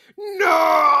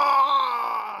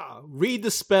 No! Read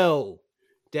the spell,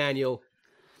 Daniel.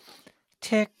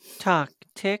 Tick tock,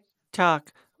 tick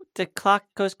tock. The clock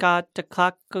goes God, the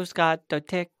clock goes God, the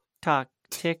tick tock,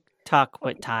 tick tock.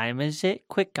 What time is it?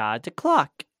 Quick God, the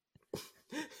clock.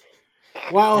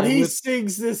 While he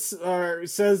sings this or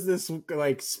says this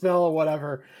like spell or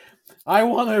whatever, I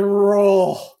want to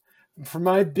roll for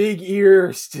my big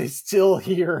ears to still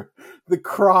hear the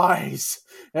cries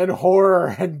and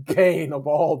horror and pain of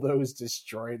all those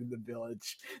destroyed in the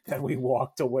village that we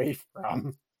walked away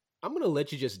from. I'm gonna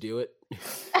let you just do it.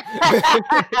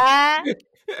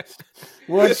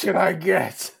 What should I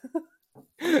get?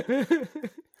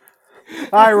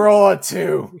 I roll a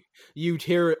 2. You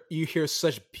hear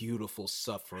such beautiful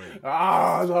suffering.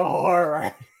 Ah, the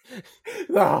horror.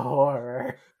 The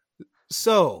horror.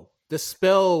 So the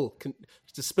spell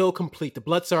complete, the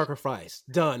blood sacrifice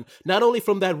done, not only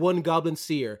from that one goblin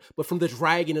seer, but from the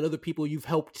dragon and other people you've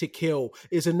helped to kill,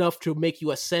 is enough to make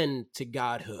you ascend to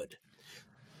godhood.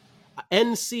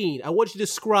 End scene. I want you to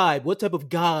describe what type of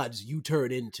gods you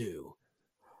turn into.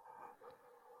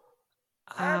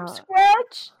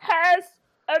 Squelch has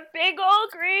a big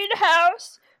old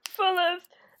greenhouse full of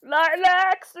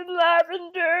lilacs and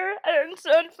lavender and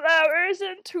sunflowers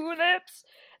and tulips,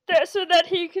 so that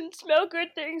he can smell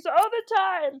good things all the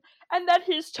time, and that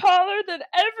he's taller than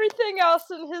everything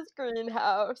else in his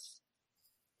greenhouse.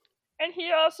 And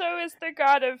he also is the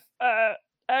god of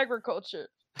agriculture.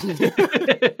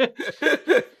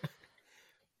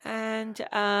 And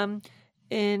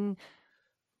in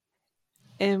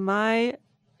my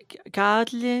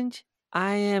Godland,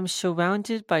 I am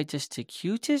surrounded by just the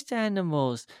cutest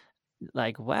animals,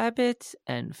 like rabbits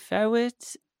and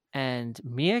ferrets and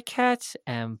meerkats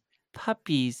and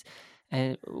puppies,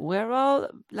 and we're all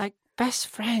like best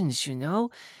friends, you know.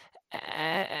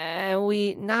 And we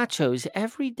eat nachos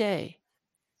every day.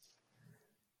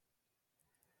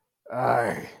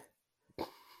 I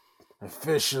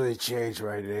officially changed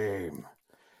my name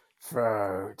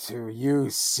to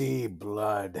UC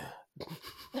Blood.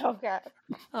 Oh god.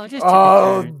 Oh, just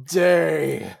All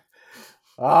day,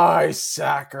 I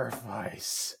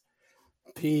sacrifice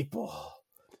people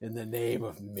in the name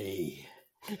of me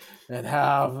and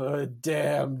have a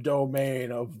damn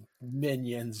domain of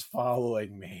minions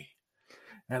following me.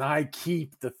 And I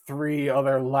keep the 3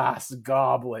 other last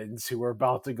goblins who are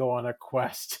about to go on a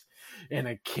quest in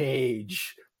a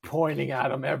cage, pointing at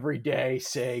them every day,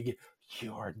 saying,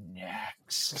 "You're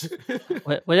next."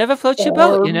 whatever floats your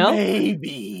boat, you know.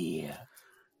 Maybe.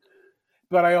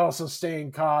 But I also stay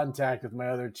in contact with my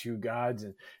other 2 gods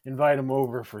and invite them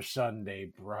over for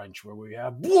Sunday brunch, where we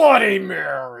have Bloody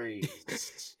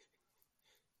Marys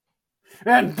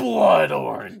and blood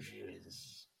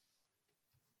oranges.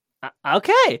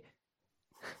 Okay.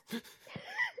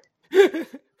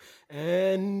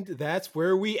 And that's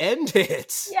where we end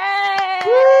it. Yay!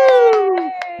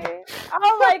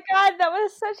 Oh my god, that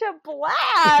was such a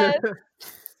blast.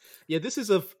 Yeah, this is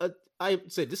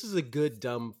I'd say this is a good,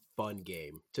 dumb, fun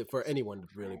game for anyone to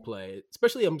really play.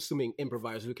 Especially, I'm assuming,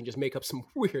 improvisers who can just make up some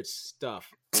weird stuff.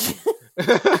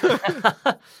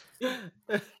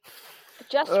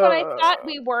 Just when I thought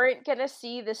we weren't gonna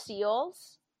see the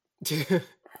seals,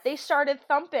 they started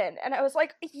thumping, and I was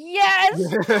like,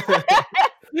 yes!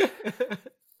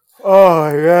 Oh,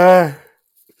 yeah.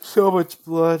 So much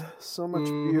blood. So much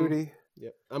beauty.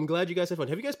 Yep. I'm glad you guys had fun.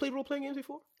 Have you guys played role-playing games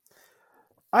before?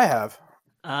 I have.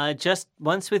 Just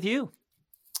once with you.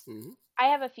 Mm-hmm. I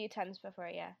have a few times before,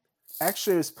 yeah.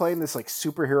 Actually, I was playing this like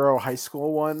superhero high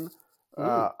school one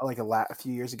like a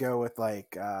few years ago with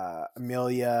like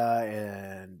Amelia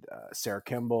and Sarah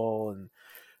Kimball and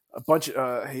a bunch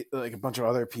of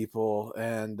other people,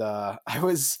 and I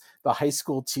was the high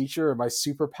school teacher, and my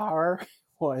superpower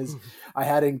was I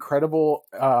had incredible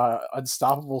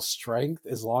unstoppable strength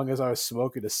as long as I was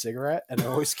smoking a cigarette, and I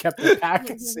always kept a pack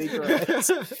of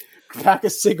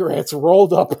cigarettes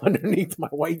rolled up underneath my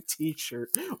white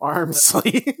t-shirt arm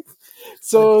sleeve.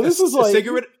 So this is like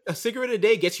a cigarette a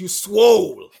day gets you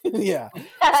swole. Yeah.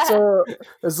 So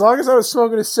as long as I was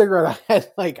smoking a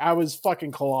cigarette, I was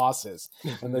fucking Colossus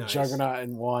and the Juggernaut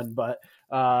in one. But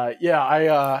I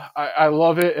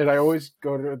love it, and I always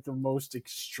go to the most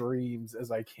extremes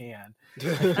as I can.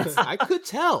 I could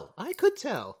tell.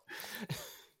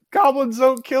 Goblins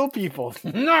don't kill people.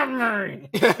 Not me.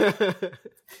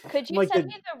 Could you send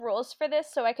me the rules for this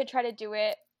so I could try to do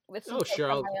it with some tips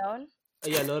on my own?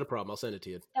 Yeah, not a problem. I'll send it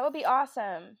to you. That would be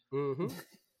awesome. Mm-hmm.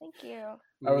 Thank you.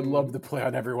 I would love to play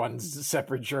on everyone's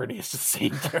separate journey as the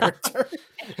same character.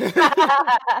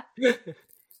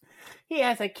 He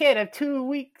has a kid of 2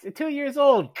 years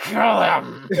old. Kill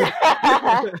him.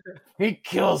 He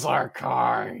kills our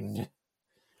kind.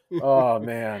 Oh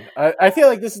man, I feel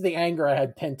like this is the anger I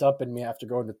had pent up in me after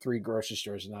going to 3 grocery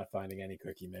stores and not finding any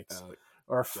cookie mix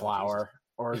or flour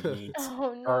or meat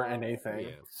or anything.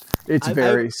 Yeah. It's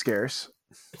very scarce.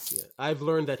 Yeah. I've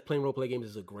learned that playing role-play games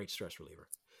is a great stress reliever.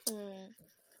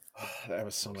 That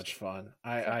was so much fun.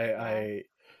 I'm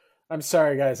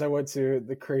sorry, guys. I went to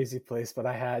the crazy place, but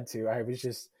I had to. I was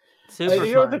just super fun.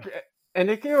 you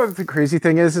know what the crazy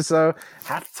thing is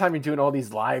half the time you're doing all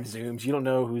these live Zooms, you don't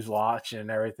know who's watching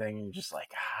and everything, and you're just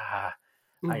like, I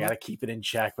gotta keep it in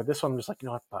check. But this one, I'm just like, you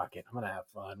know what, fuck it, I'm gonna have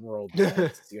fun. Roll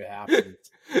dice, see what happens.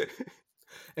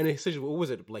 And he says, what was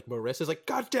it, like Marissa's like,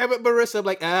 God damn it, Marissa. I'm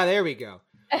like, there we go.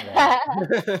 Yeah.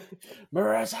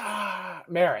 Maris.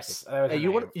 Hey,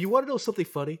 you want to know something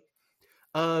funny?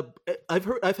 I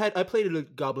played a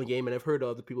Goblin game, and I've heard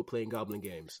other people playing Goblin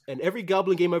games. And every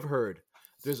Goblin game I've heard,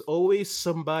 there's always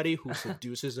somebody who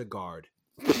seduces a guard.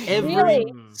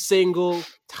 Every single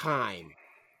time.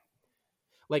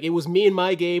 Like, it was me in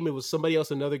my game, it was somebody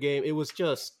else in another game. It was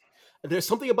just, there's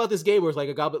something about this game where it's like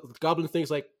a goblin thing's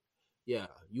like, yeah,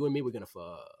 you and me, we're gonna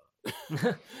fuck.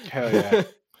 Hell yeah.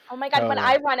 Oh my god, when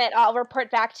I run it, I'll report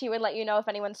back to you and let you know if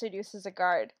anyone seduces a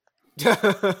guard.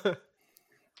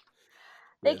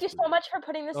 Thank you so much for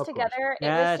putting this together. It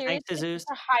was seriously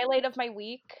a highlight of my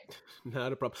week.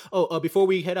 Not a problem. Oh, before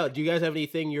we head out, do you guys have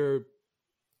anything you're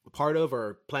part of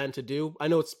or plan to do? I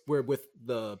know we're with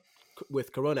the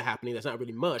with Corona happening, that's not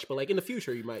really much. But like in the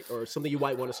future, you might, or something you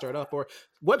might want to start up, or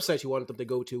websites you want them to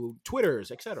go to,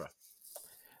 Twitters, etc.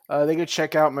 They could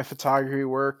check out my photography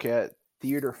work at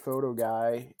Theater Photo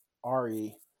Guy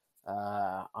Ari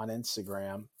on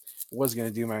Instagram. Was going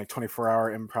to do my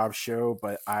 24-hour improv show,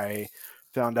 but I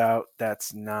found out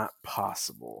that's not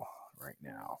possible right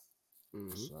now.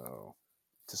 Mm-hmm. So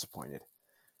disappointed.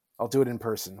 I'll do it in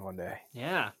person one day.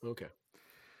 Yeah. Okay.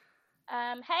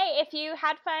 Hey, if you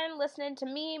had fun listening to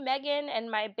me, Megan,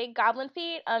 and my big goblin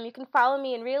feet, you can follow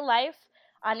me in real life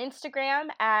on Instagram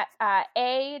at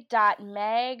a.meg.jpeg.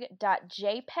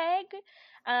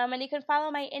 And you can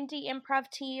follow my indie improv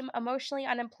team, Emotionally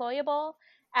Unemployable,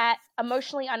 at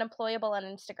Emotionally Unemployable on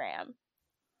Instagram.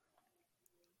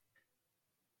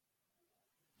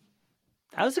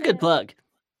 That was a good plug.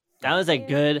 That was a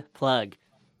good plug.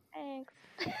 Thanks.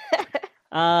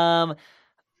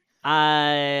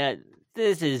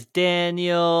 This is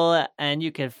Daniel, and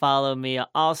you can follow me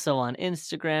also on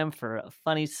Instagram for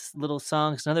funny little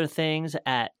songs and other things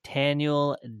at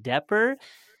Daniel Depper.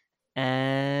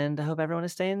 And I hope everyone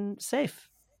is staying safe.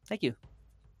 Thank you.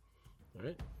 All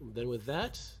right. Then with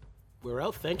that, we're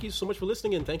out. Thank you so much for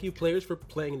listening, and thank you, players, for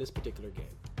playing in this particular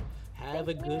game. Have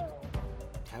a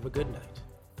good night.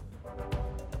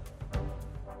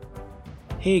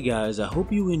 Hey guys, I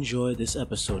hope you enjoyed this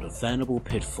episode of Fanable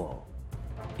Pitfall.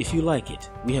 If you like it,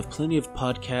 we have plenty of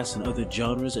podcasts and other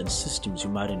genres and systems you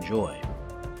might enjoy.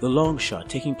 The Long Shot,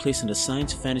 taking place in the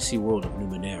science fantasy world of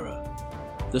Numenera.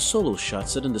 The Solo Shot,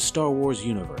 set in the Star Wars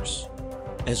universe.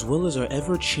 As well as our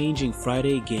ever-changing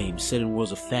Friday games set in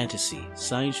worlds of fantasy,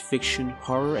 science fiction,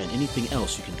 horror, and anything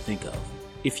else you can think of.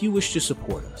 If you wish to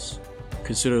support us,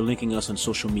 consider linking us on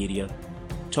social media,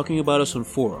 talking about us on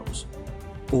forums,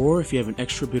 or if you have an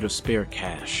extra bit of spare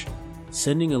cash,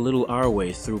 sending a little our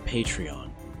way through Patreon.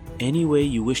 Any way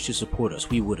you wish to support us,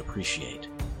 we would appreciate.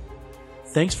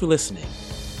 Thanks for listening,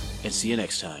 and see you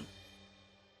next time.